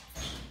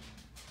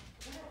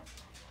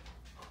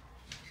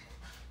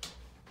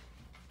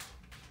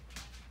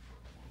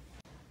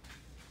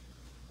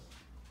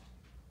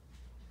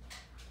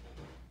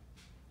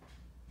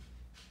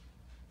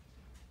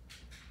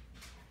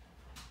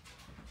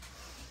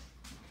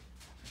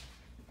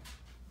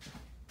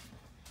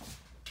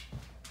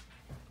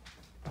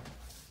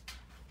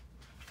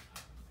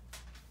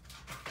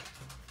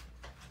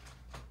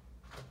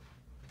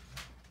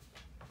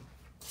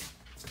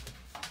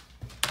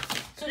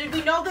 did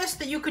we know this,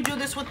 that you could do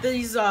this with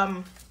these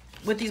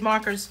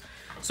markers?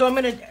 So I'm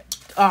gonna,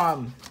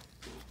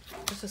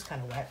 this is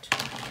kind of wet.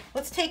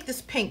 Let's take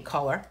this pink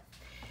color.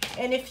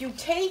 And if you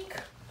take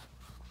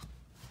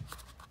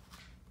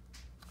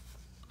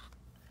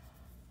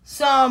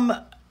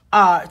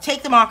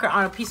take the marker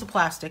on a piece of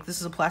plastic, this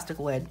is a plastic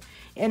lid,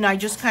 and I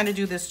just kind of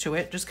do this to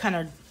it, just kind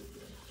of,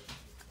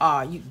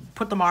 you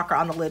put the marker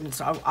on the lid, and it's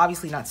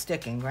obviously not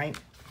sticking, right?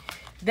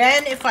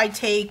 Then if I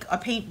take a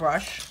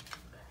paintbrush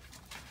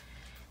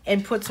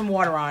and put some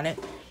water on it,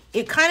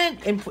 it kind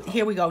of, and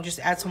here we go, just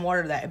add some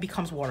water to that, it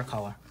becomes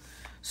watercolor.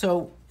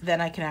 So then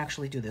I can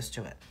actually do this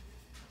to it.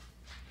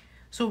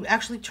 So it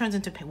actually turns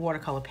into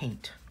watercolor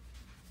paint.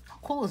 How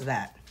cool is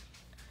that?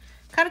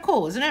 Kind of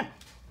cool, isn't it?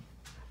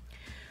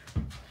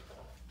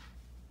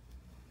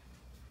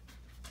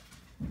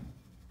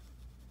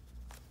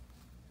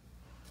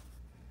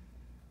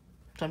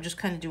 So I'm just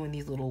kind of doing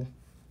these little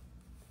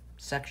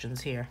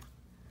sections here.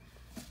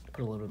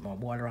 Put a little bit more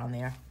water on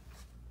there.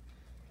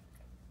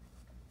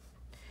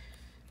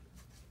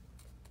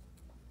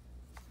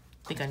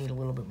 I think I need a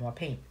little bit more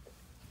paint.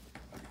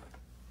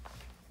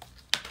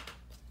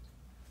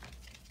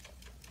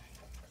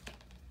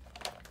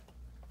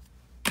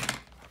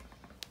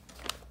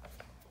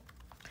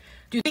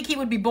 Do you think he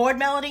would be bored,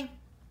 Melody?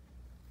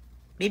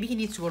 Maybe he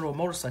needs to go to a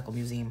motorcycle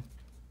museum.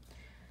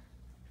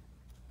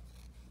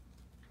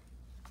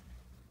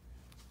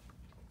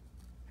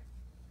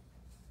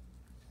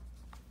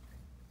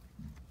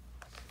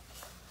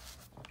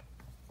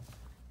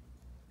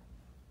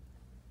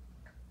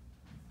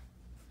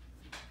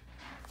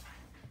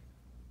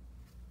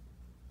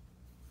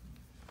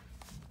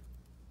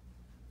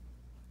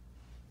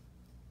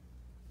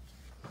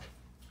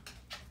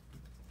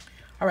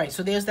 All right,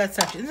 so there's that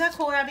section. Isn't that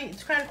cool, Abby?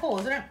 It's kind of cool,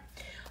 isn't it?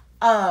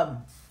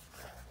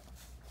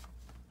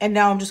 And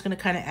now I'm just going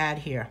to kind of add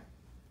here.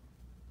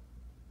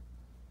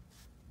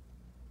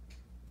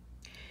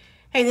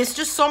 Hey, there's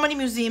just so many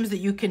museums that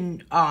you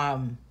can,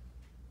 or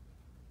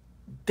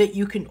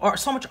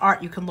so much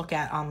art you can look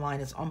at online.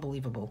 It's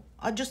unbelievable.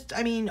 I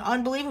mean,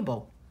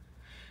 unbelievable.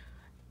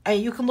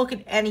 You can look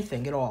at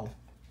anything at all.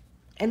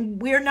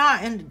 And we're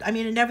not, and I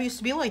mean, it never used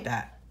to be like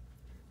that.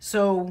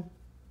 So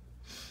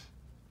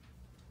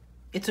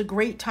it's a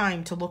great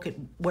time to look at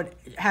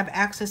have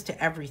access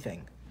to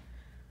everything.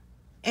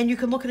 And you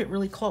can look at it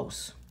really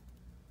close.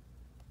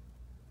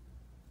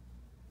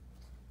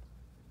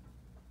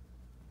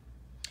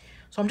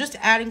 So I'm just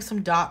adding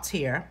some dots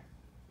here.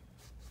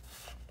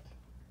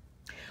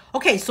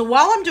 Okay, so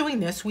while I'm doing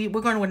this, we're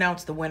going to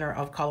announce the winner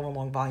of Color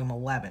Along Volume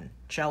 11,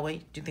 shall we?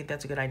 Do you think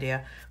that's a good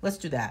idea? Let's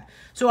do that.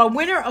 So our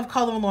winner of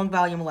Color Along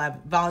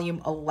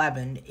Volume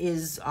 11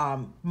 is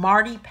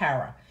Marty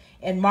Para.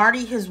 And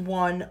Marty has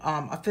won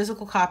a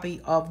physical copy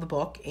of the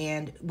book,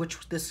 and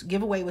which this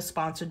giveaway was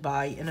sponsored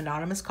by an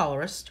anonymous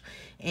colorist.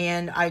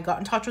 And I got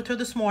in touch with her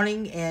this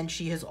morning, and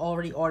she has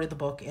already ordered the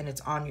book, and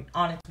it's on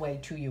its way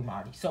to you,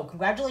 Marty. So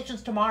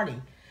congratulations to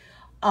Marty.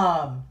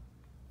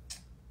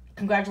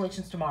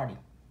 Congratulations to Marty.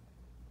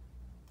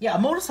 Yeah, a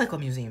motorcycle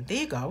museum. There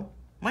you go.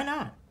 Why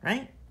not,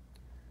 right?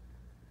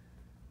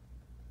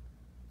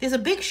 There's a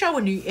big show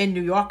in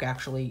New York,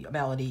 actually,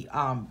 Melody.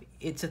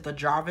 It's at the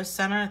Jarvis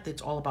Center.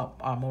 It's all about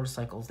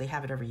motorcycles. They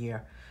have it every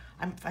year.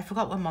 I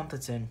forgot what month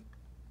it's in.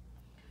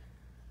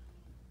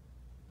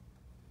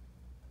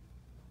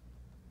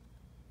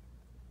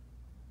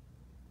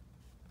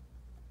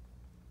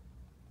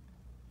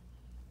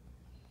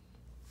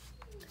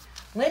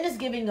 Lynn is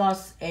giving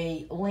us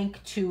a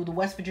link to the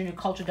West Virginia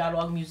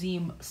Culture.org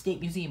Museum, State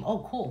Museum.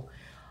 Oh, cool.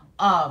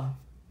 I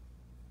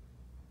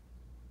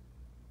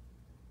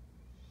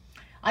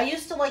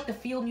used to like the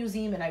Field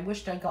Museum, and I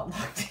wished I got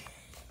locked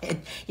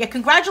in. Yeah,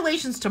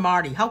 congratulations to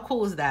Marty. How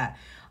cool is that?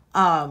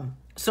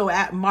 So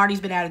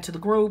Marty's been added to the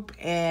group,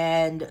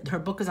 and her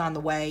book is on the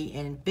way.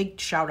 And big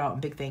shout out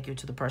and big thank you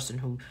to the person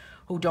who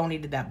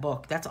donated that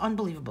book. That's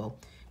unbelievable.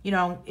 You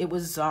know, it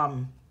was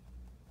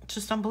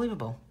just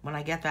unbelievable when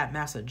I get that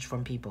message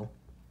from people.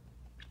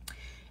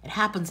 It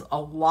happens a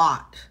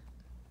lot.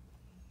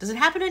 Does it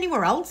happen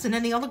anywhere else in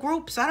any other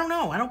groups? I don't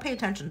know. I don't pay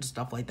attention to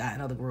stuff like that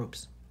in other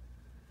groups.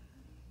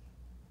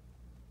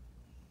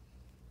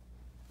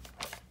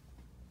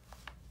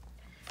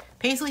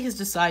 Paisley has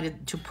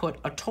decided to put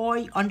a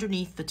toy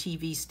underneath the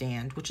TV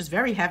stand, which is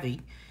very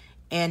heavy,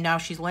 and now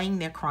she's laying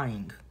there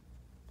crying.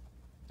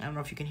 I don't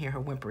know if you can hear her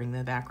whimpering in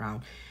the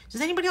background.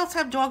 Does anybody else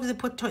have dogs that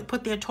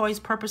put their toys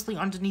purposely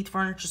underneath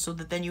furniture so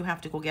that then you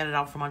have to go get it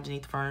out from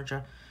underneath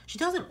furniture? She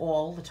does it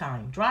all the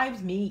time.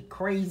 Drives me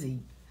crazy.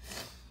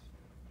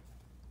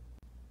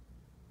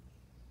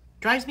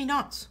 Drives me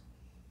nuts.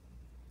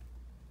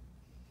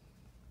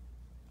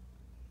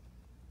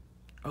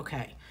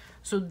 Okay.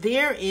 So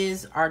there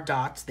is our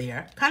dots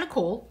there. Kind of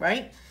cool,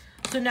 right?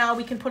 So now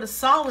we can put a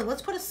solid,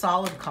 let's put a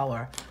solid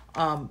color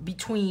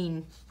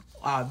between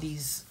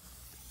these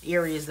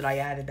areas that I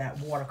added that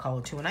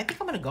watercolor to. And I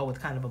think I'm going to go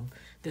with kind of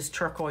this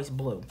turquoise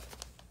blue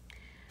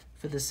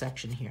for this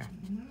section here.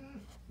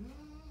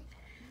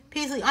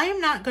 Paisley, I am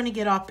not going to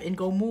get up and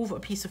go move a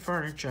piece of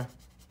furniture.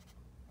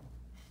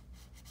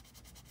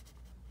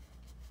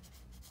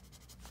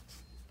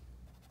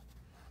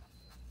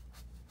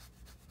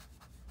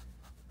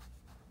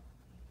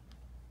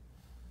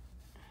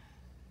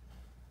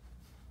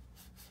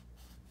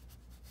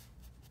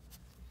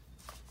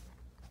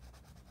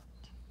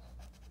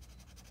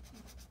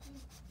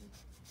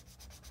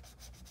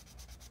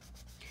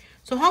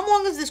 So how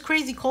long is this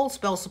crazy cold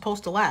spell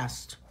supposed to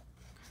last?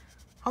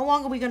 How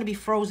long are we going to be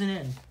frozen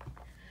in?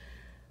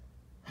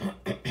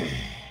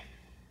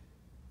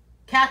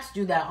 Cats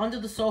do that.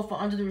 Under the sofa,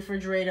 under the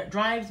refrigerator.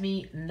 Drives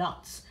me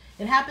nuts.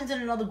 It happens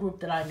in another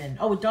group that I'm in.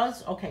 Oh, it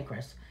does? Okay,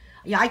 Chris.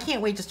 Yeah, I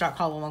can't wait to start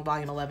Color Along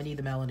Volume 11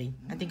 either, Melody.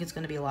 I think it's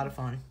going to be a lot of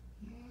fun.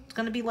 It's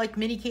going to be like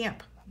mini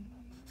camp.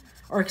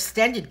 Or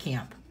extended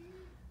camp.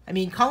 I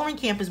mean, coloring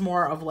camp is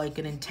more of like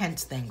an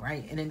intense thing,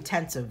 right? An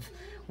intensive.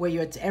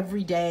 Where it's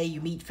every day,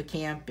 you meet for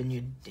camp.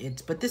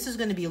 But this is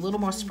going to be a little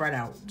more spread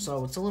out.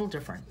 So it's a little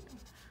different.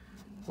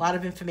 A lot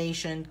of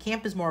information.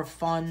 Camp is more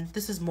fun.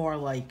 This is more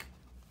like,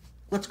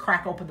 let's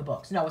crack open the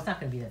books. No, it's not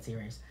going to be that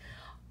serious.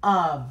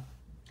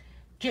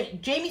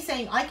 Jamie's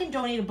saying, I can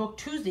donate a book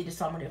Tuesday to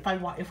someone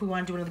if we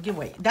want to do another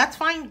giveaway. That's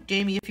fine,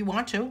 Jamie, if you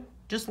want to.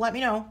 Just let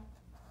me know.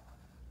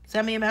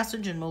 Send me a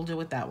message and we'll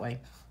do it that way.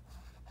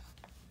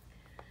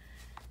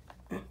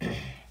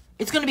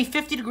 It's going to be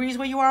 50 degrees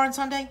where you are on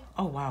Sunday?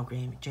 Oh, wow,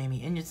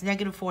 Jamie. And it's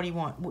negative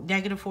 41.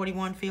 Negative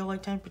 41 feel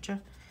like temperature?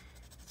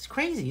 It's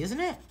crazy,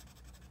 isn't it?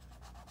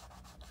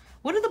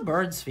 What do the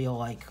birds feel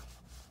like?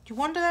 Do you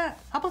wonder that?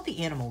 How about the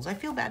animals? I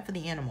feel bad for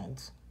the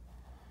animals.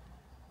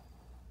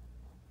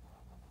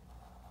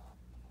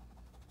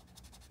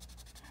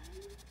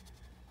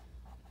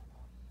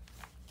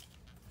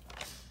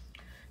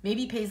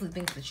 Maybe Paisley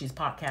thinks that she's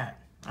pot cat.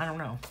 I don't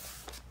know.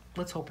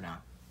 Let's hope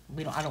not.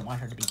 I don't want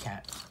her to be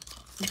cat.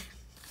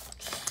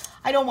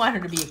 I don't want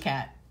her to be a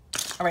cat.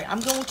 All right, I'm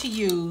going to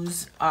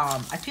use,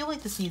 I feel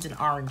like this needs an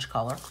orange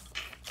color.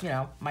 You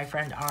know, my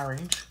friend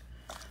orange.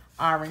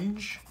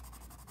 Orange.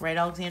 Right,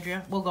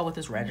 Alexandria? We'll go with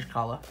this reddish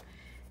color.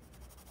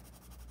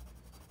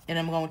 And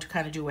I'm going to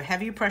kind of do a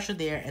heavier pressure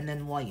there and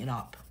then lighten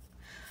up.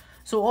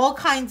 So all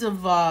kinds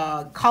of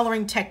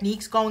coloring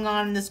techniques going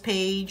on in this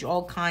page.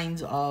 All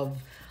kinds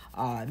of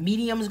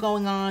mediums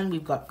going on.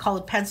 We've got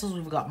colored pencils.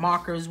 We've got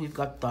markers. We've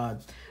got the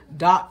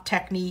dot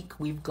technique.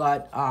 We've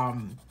got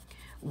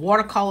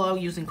watercolor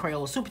using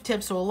Crayola Super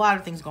Tips. So a lot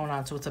of things going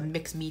on. So it's a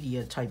mixed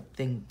media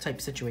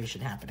type situation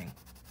happening.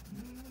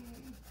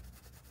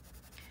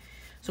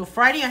 So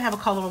Friday I have a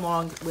color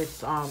along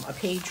with a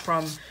page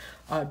from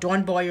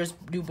Dawn Boyer's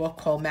new book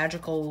called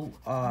Magical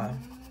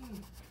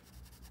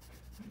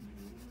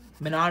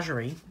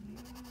Menagerie.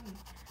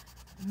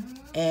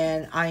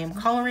 And I am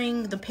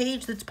coloring the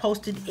page that's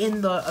posted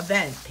in the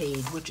event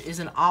page, which is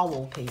an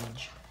owl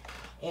page.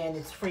 And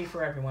it's free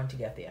for everyone to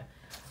get there.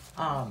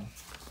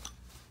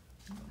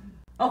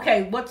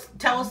 Okay,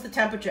 tell us the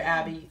temperature,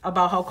 Abby,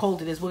 about how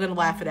cold it is. We're going to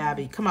laugh at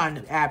Abby. Come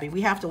on, Abby.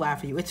 We have to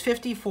laugh at you. It's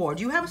 54.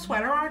 Do you have a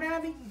sweater on,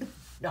 Abby?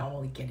 No, I'm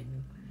only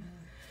kidding.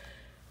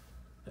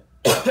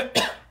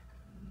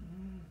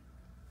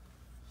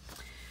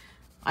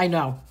 I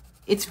know.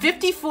 It's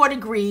 54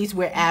 degrees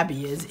where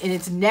Abby is, and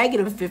it's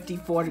negative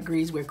 54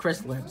 degrees where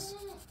Chris lives.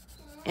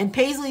 And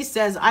Paisley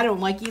says, I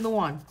don't like either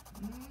one.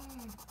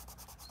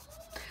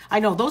 I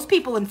know, those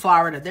people in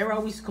Florida, they're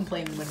always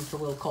complaining when it's a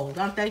little cold,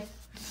 aren't they?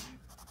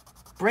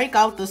 Break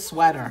out the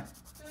sweater.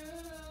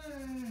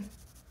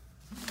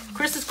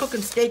 Chris is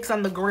cooking steaks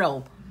on the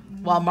grill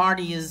while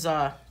Marty is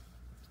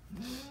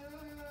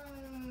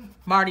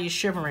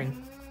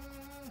shivering.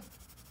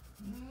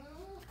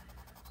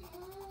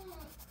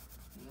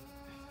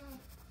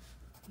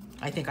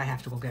 I think I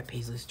have to go get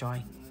Paisley's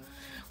toy.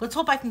 Let's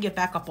hope I can get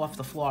back up off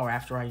the floor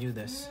after I do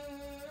this.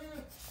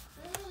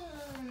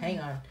 Hang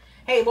on.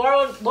 Hey,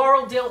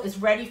 Laurel Dill is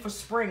ready for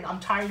spring.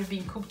 I'm tired of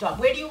being cooped up.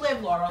 Where do you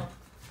live, Laurel?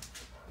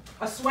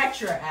 A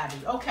sweatshirt, Abby.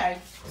 Okay.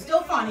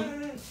 Still funny.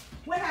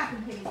 What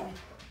happened, Paisley?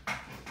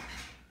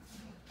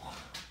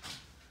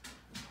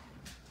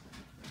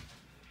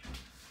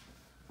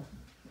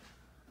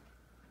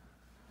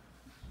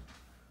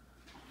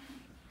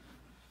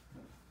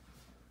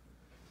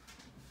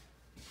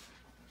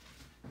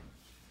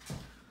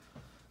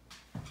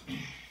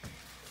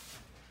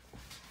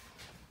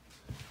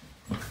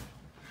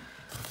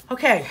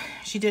 Okay,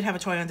 she did have a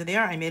toy under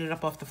there. I made it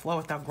up off the floor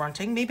without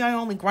grunting. Maybe I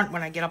only grunt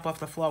when I get up off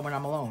the floor when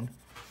I'm alone.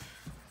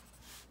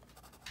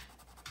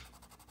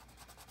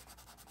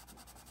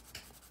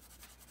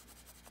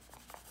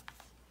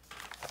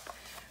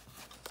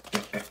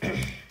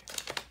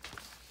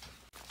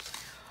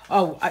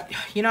 Oh,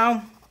 you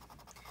know.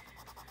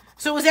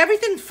 So is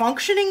everything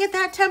functioning at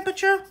that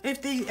temperature?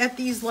 At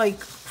these like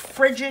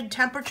frigid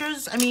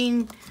temperatures? I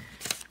mean,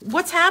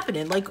 what's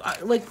happening?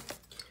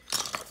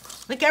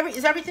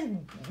 Is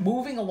everything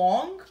moving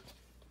along?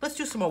 Let's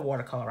do some more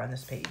watercolor on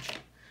this page.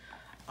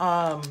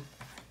 I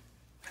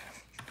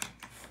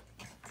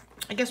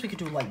guess we could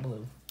do light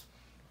blue.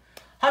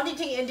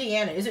 Huntington,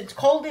 Indiana. Is it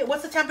cold there?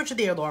 What's the temperature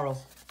there,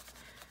 Laurel?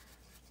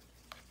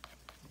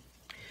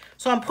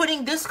 So I'm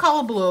putting this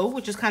color blue,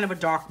 which is kind of a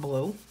dark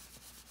blue.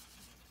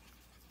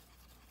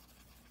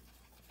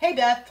 Hey,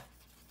 Beth.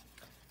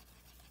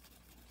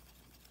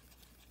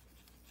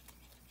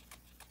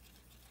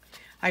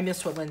 I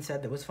missed what Lynn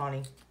said that was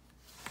funny.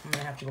 I'm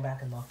going to have to go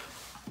back and look.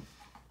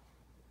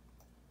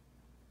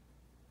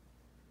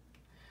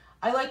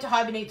 I like to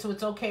hibernate, so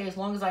it's okay. As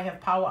long as I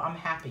have power, I'm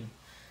happy.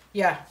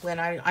 Yeah, Lynn,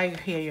 I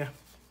hear you.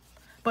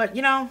 But,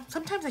 you know,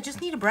 sometimes I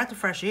just need a breath of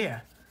fresh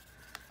air.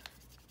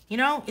 You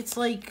know, it's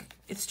like,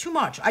 it's too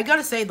much. I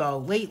gotta say, though,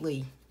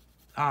 lately,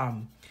 I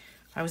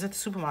was at the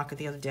supermarket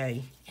the other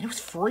day, and it was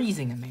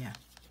freezing in there.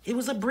 It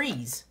was a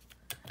breeze.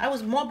 I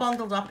was more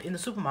bundled up in the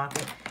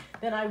supermarket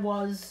than I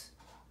was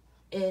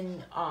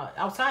in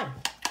outside.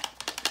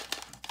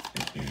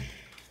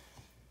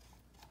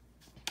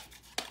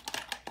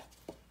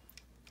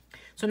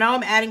 So now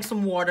I'm adding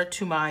some water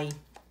to my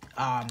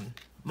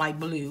my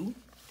blue,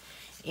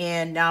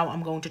 and now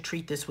I'm going to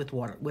treat this with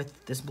water,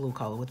 with this blue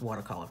color, with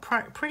watercolor.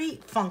 Pretty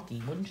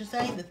funky, wouldn't you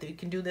say, that you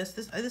can do this?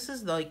 This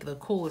is like the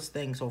coolest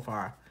thing so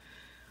far.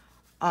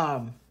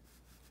 I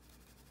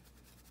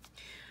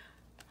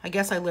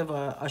guess I live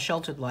a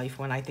sheltered life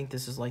when I think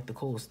this is like the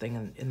coolest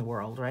thing in the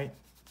world, right?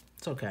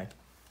 It's okay.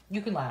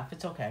 You can laugh.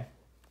 It's okay.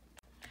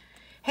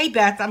 Hey,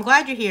 Beth, I'm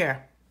glad you're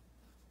here.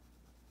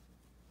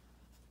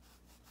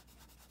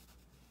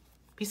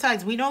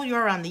 Besides, we know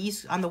you're on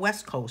the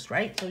West Coast,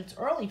 right? So it's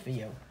early for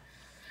you.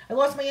 I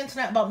lost my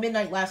internet about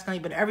midnight last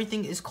night, but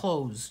everything is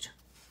closed.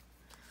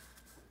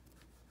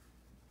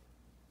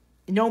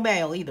 No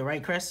mail either,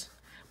 right, Chris?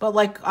 But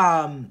like,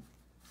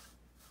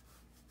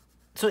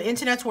 so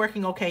internet's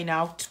working okay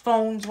now.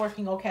 Phone's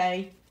working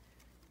okay.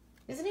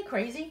 Isn't it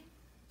crazy?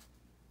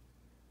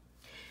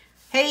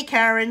 Hey,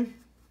 Karen.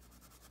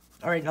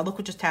 All right, now look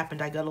what just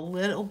happened. I got a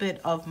little bit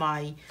of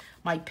my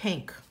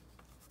pink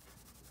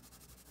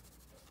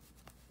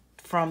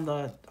from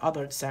the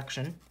other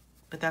section,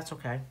 but that's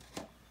okay.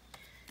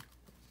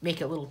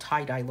 Make it a little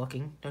tie-dye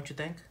looking, don't you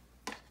think?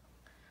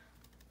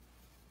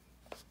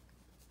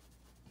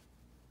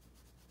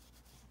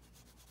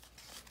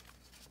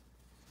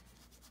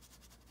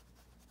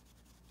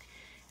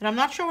 And I'm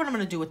not sure what I'm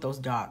going to do with those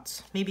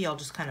dots. Maybe I'll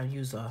just kind of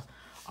use a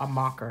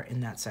marker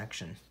in that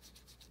section.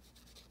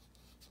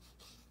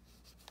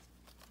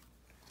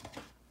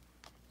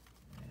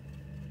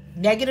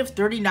 Negative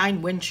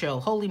 39 wind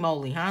chill. Holy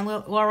moly,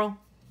 huh, Laurel?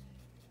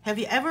 Have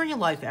you ever in your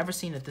life ever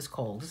seen it this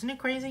cold? Isn't it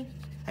crazy?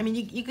 I mean,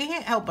 you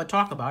can't help but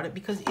talk about it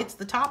because it's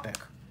the topic.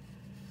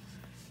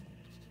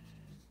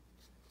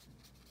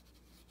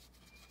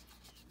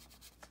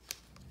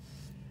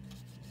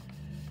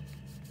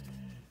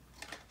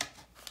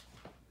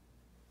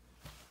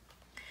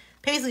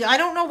 Paisley, I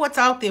don't know what's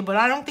out there, but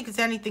I don't think it's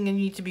anything you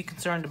need to be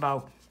concerned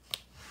about,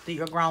 that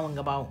you're growling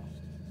about.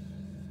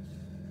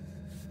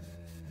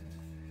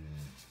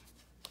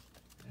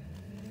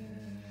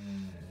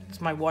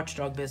 It's my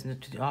watchdog business,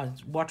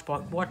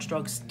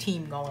 watchdogs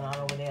team going on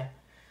over there.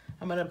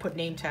 I'm going to put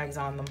name tags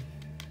on them.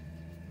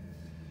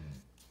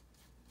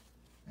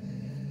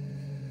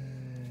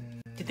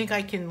 Do you think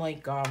I can,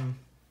 like, I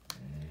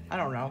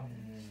don't know.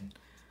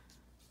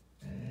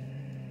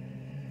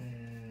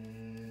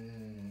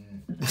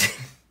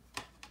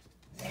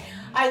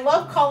 I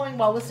love coloring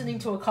while listening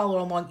to a color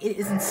along. It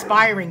is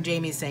inspiring,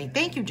 Jamie's saying.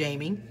 Thank you,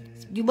 Jamie.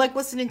 You like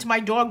listening to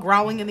my dog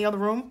growling in the other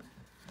room?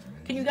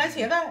 Can you guys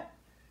hear that?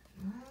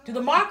 Do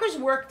the markers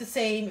work the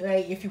same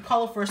if you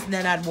color first and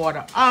then add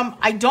water?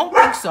 I don't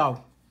think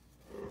so.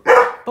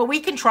 But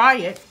we can try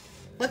it.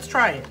 Let's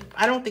try it.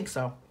 I don't think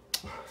so.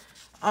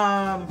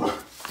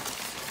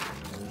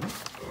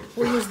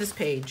 We'll use this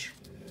page.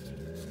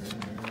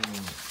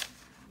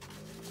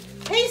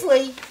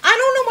 Paisley, I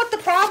don't know what the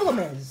problem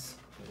is.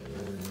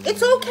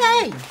 It's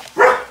okay.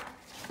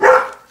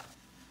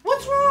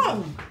 What's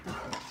wrong?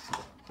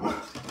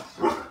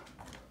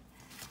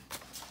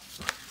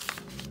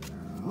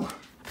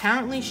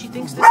 Apparently she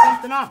thinks there's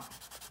something up.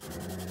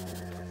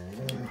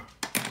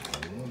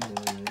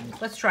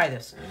 Let's try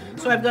this.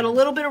 So I've got a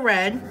little bit of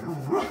red.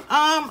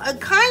 It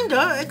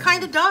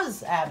kinda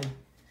does, Abby.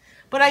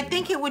 But I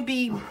think it would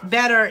be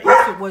better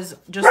if it was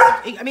just,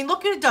 I mean,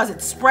 look what it does.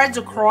 It spreads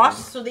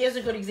across. So there's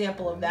a good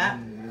example of that.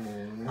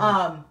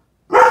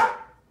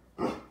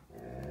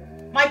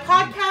 My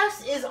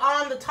podcast is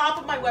on the top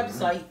of my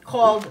website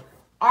called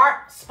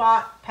Art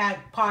Spot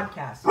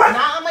Podcast.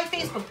 Not on my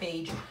Facebook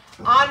page,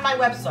 on my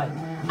website.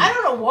 I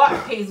don't know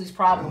what Paisley's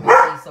problem is,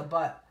 Lisa,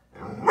 but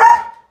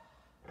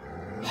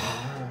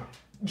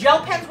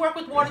gel pens work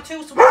with water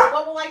too. So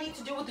what will I need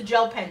to do with the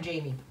gel pen,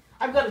 Jamie?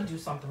 I've got to do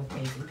something with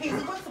Paisley.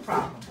 Paisley, what's the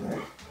problem?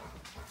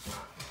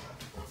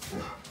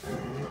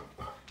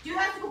 Do you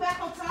have to go back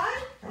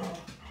outside?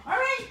 All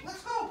right,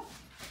 let's go.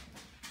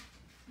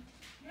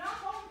 You're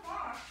not going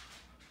far.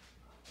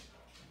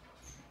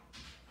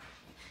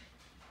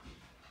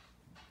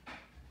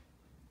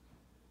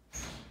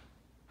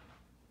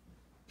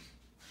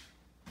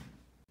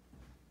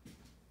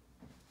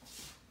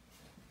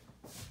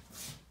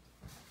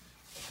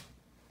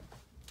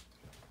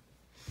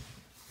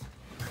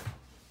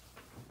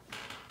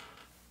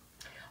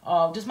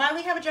 Oh, does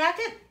Miley have a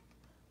jacket?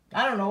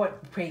 I don't know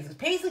what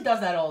Paisley does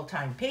that all the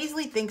time.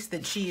 Paisley thinks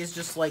that she is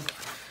just like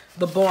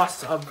the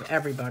boss of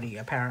everybody,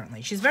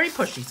 apparently. She's very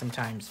pushy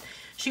sometimes.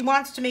 She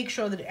wants to make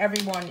sure that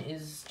everyone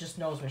just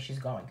knows where she's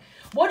going.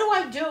 What do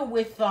I do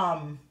with,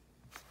 I'm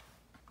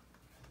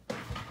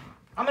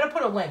going to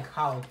put a link,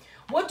 Holly.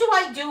 What do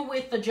I do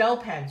with the gel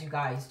pens, you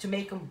guys, to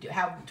make them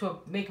have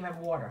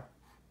water?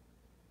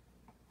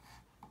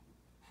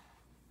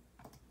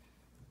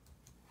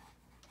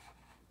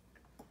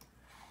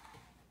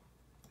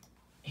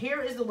 here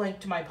is the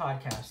link to my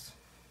podcast.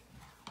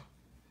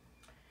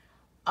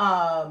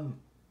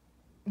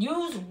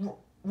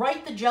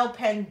 Write the gel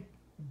pen,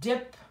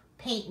 dip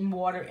paint in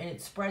water, and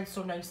it spreads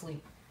so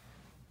nicely.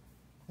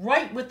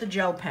 Write with the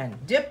gel pen.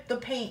 Dip the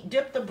paint,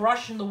 dip the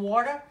brush in the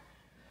water.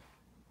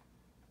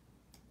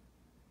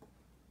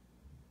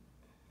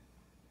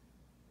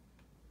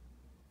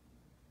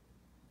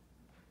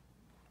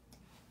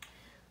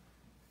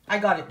 I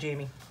got it,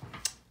 Jamie.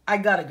 I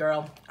got it,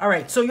 girl. All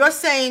right, so you're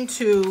saying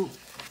to...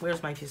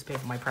 Where's my piece of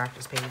paper? My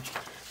practice page.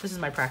 This is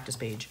my practice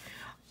page.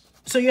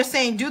 So you're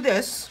saying do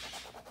this.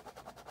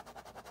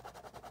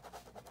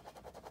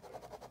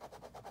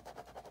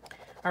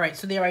 All right,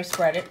 so there I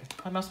spread it.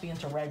 I must be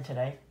into red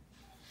today.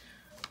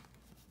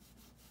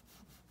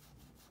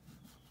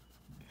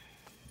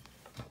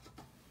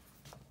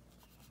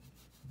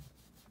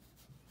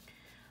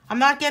 I'm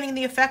not getting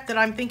the effect that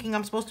I'm thinking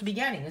I'm supposed to be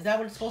getting. Is that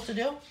what it's supposed to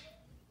do?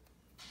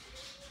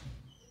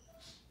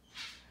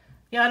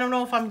 Yeah, I don't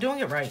know if I'm doing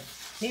it right.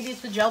 Maybe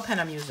it's the gel pen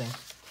I'm using.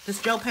 This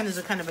gel pen is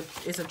a kind of a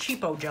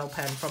cheapo gel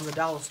pen from the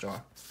dollar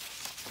store.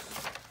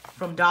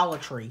 From Dollar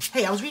Tree.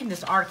 Hey, I was reading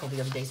this article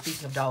the other day,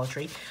 speaking of Dollar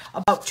Tree,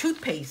 about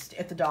toothpaste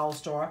at the dollar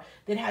store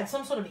that had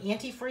some sort of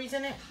antifreeze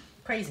in it.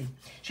 Crazy.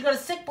 She got a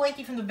sick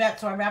blankie from the vet,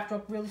 so I wrapped her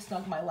up really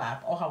snug in my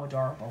lap. Oh, how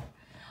adorable.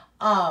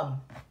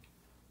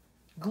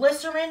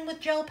 Glycerin with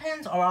gel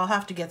pens, or I'll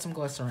have to get some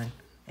glycerin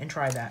and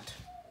try that.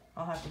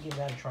 I'll have to give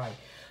that a try.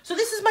 So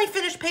this is my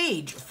finished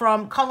page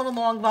from Color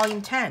Along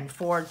Volume 10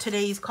 for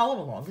today's Color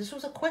Along. This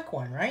was a quick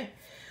one, right?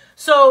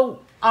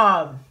 So,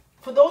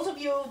 for those of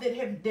you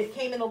that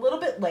came in a little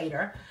bit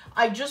later,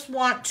 I just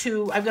want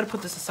to... I've got to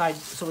put this aside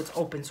so it's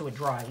open so it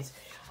dries.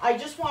 I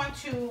just want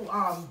to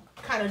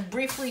kind of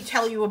briefly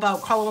tell you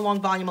about Color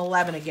Along Volume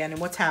 11 again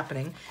and what's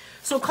happening.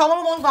 So Color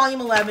Along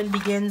Volume 11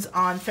 begins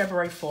on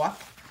February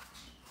 4th.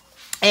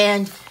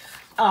 And...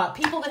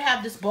 people that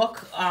have this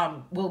book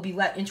will be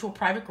let into a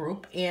private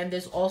group, and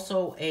there's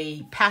also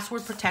a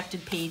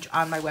password-protected page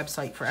on my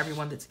website for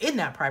everyone that's in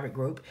that private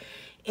group.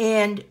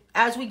 And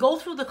as we go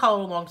through the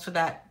color-alongs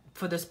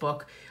for this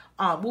book,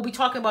 we'll be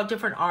talking about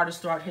different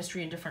artists throughout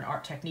history and different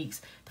art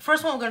techniques. The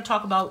first one we're going to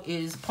talk about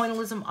is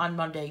Pointillism on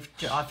Monday,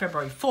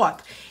 February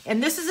 4th.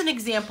 And this is an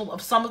example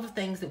of some of the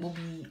things that will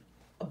be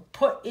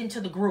put into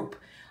the group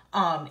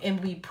and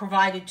be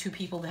provided to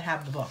people that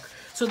have the book.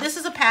 So this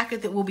is a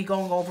packet that we'll be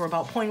going over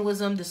about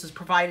pointillism. This is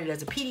provided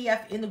as a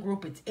PDF in the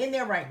group. It's in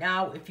there right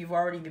now if you've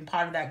already been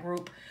part of that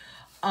group.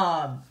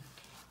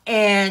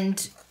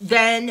 And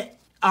then,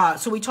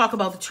 so we talk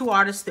about the two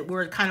artists that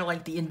were kind of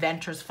like the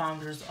inventors,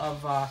 founders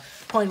of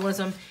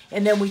pointillism.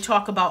 And then we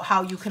talk about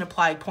how you can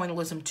apply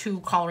pointillism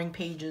to coloring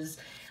pages.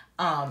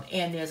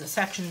 And there's a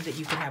section that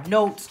you can have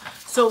notes.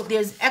 So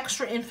there's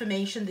extra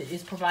information that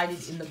is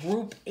provided in the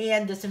group,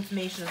 and this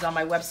information is on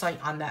my website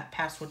on that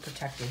password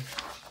protected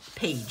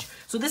page.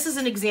 So this is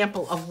an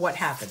example of what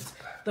happens.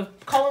 The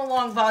Color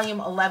Along Volume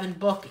 11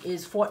 book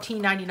is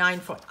 $14.99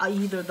 for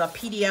either the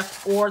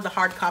PDF or the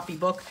hard copy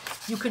book.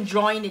 You can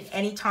join at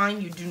any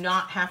time. You do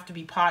not have to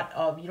be part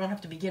of, you don't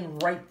have to begin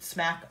right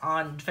smack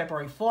on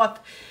February 4th.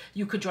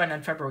 You could join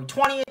on February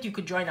 20th. You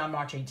could join on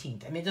March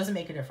 18th. I mean, it doesn't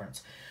make a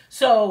difference.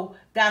 So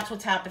that's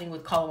what's happening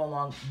with Color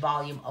Along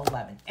Volume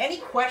 11. Any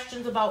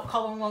questions about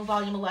Color Along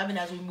Volume 11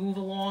 as we move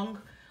along?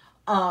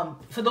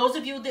 For those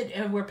of you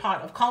that were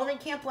part of coloring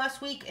camp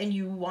last week and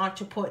you want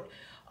to put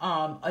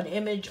an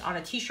image on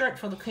a t-shirt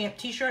for the camp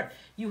t-shirt,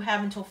 you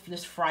have until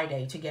this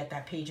Friday to get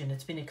that page, and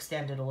it's been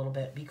extended a little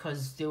bit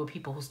because there were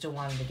people who still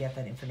wanted to get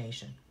that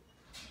information.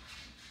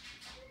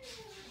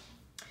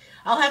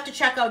 I'll have to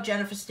check out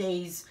Jennifer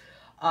Stay's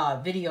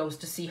videos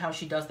to see how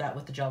she does that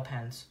with the gel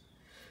pens.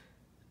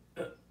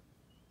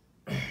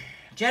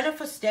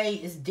 Jennifer Stay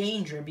is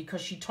danger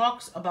because she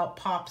talks about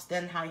pops,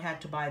 then how you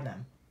had to buy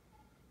them.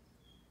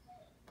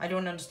 I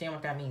don't understand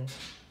what that means.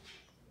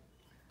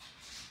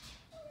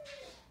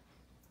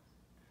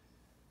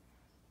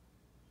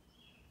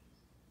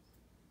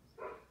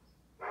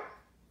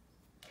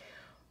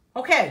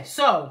 Okay,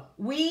 so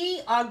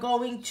we are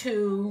going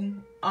to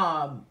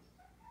I'm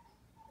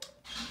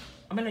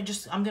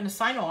gonna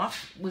sign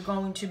off. We're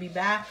going to be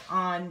back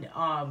on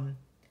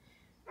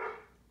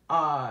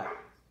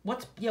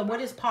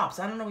what is pops?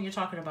 I don't know what you're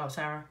talking about,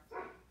 Sarah.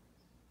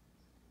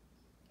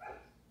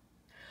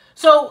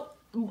 So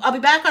I'll be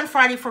back on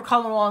Friday for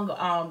Color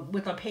Along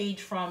with a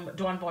page from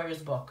Dawn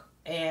Boyer's book.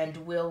 And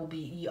we'll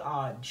be,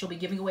 she'll be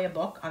giving away a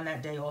book on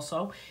that day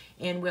also.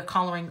 And we're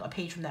coloring a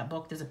page from that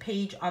book. There's a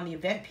page on the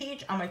event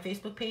page on my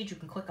Facebook page. You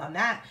can click on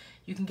that.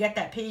 You can get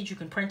that page. You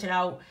can print it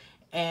out.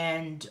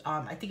 And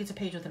I think it's a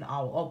page with an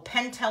owl. Oh,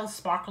 Pentel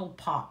Sparkle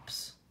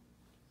Pops.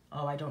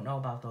 Oh, I don't know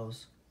about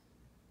those.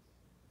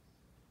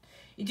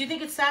 Do you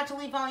think it's sad to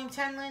leave Volume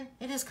 10, Lynn?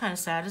 It is kind of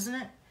sad, isn't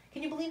it?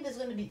 Can you believe there's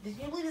going to be, can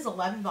you believe there's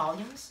 11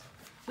 volumes?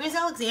 Where's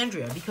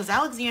Alexandria? Because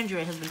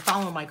Alexandria has been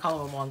following my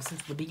Color Along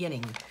since the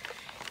beginning.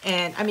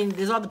 And, I mean,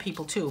 there's other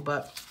people too,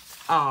 but,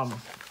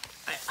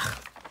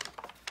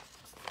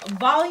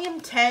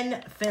 Volume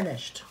 10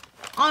 finished.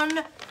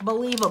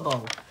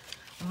 Unbelievable.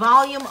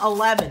 Volume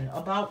 11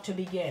 about to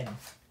begin.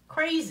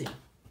 Crazy.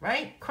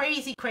 right?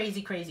 Crazy,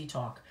 crazy, crazy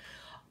talk.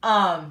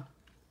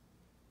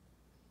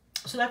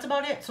 So that's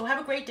about it. So have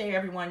a great day,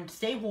 everyone.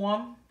 Stay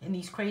warm in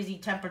these crazy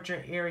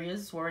temperature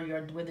areas where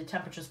the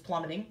temperature's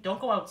plummeting. Don't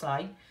go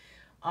outside.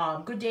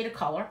 Good day to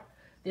color.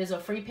 There's a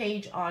free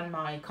page on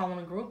my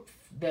coloring group.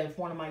 That's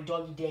one of my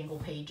doggy dangle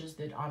pages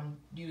that I'm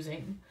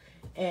using.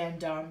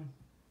 And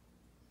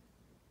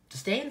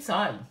stay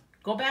inside.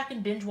 Go back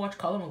and binge watch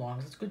color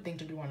alongs. It's a good thing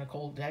to do on a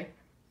cold day.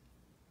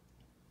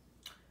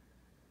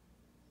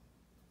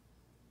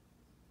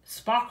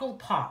 Sparkle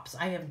Pops.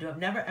 I've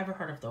never ever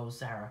heard of those,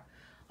 Sarah.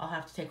 I'll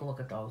have to take a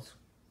look at those.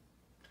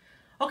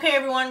 Okay,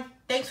 everyone.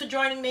 Thanks for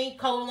joining me.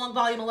 Color Along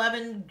Volume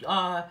 11,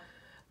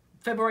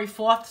 February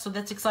 4th. So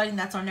that's exciting.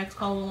 That's our next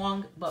Color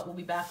Along. But we'll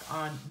be back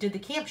on... Did the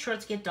camp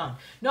shirts get done?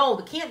 No,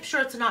 the camp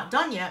shirts are not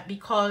done yet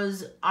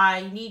because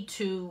I need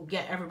to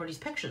get everybody's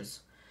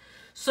pictures.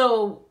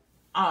 So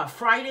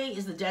Friday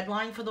is the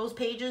deadline for those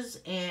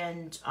pages.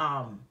 And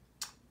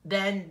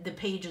then the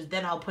pages...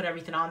 Then I'll put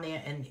everything on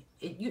there. And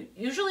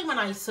usually when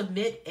I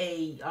submit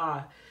a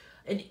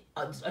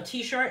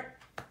t-shirt...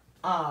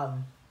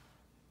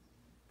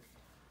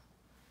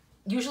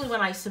 usually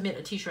when I submit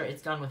a t-shirt,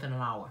 it's done within an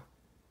hour.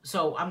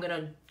 So I'm going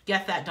to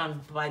get that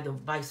done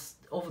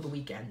over the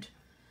weekend.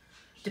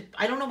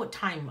 I don't know what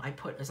time I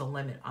put as a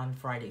limit on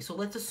Friday. So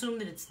let's assume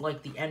that it's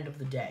like the end of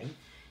the day.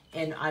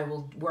 And I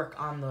will work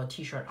on the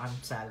t-shirt on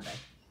Saturday.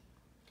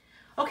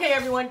 Okay,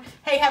 everyone.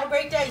 Hey, have a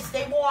great day.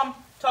 Stay warm.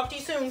 Talk to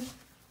you soon.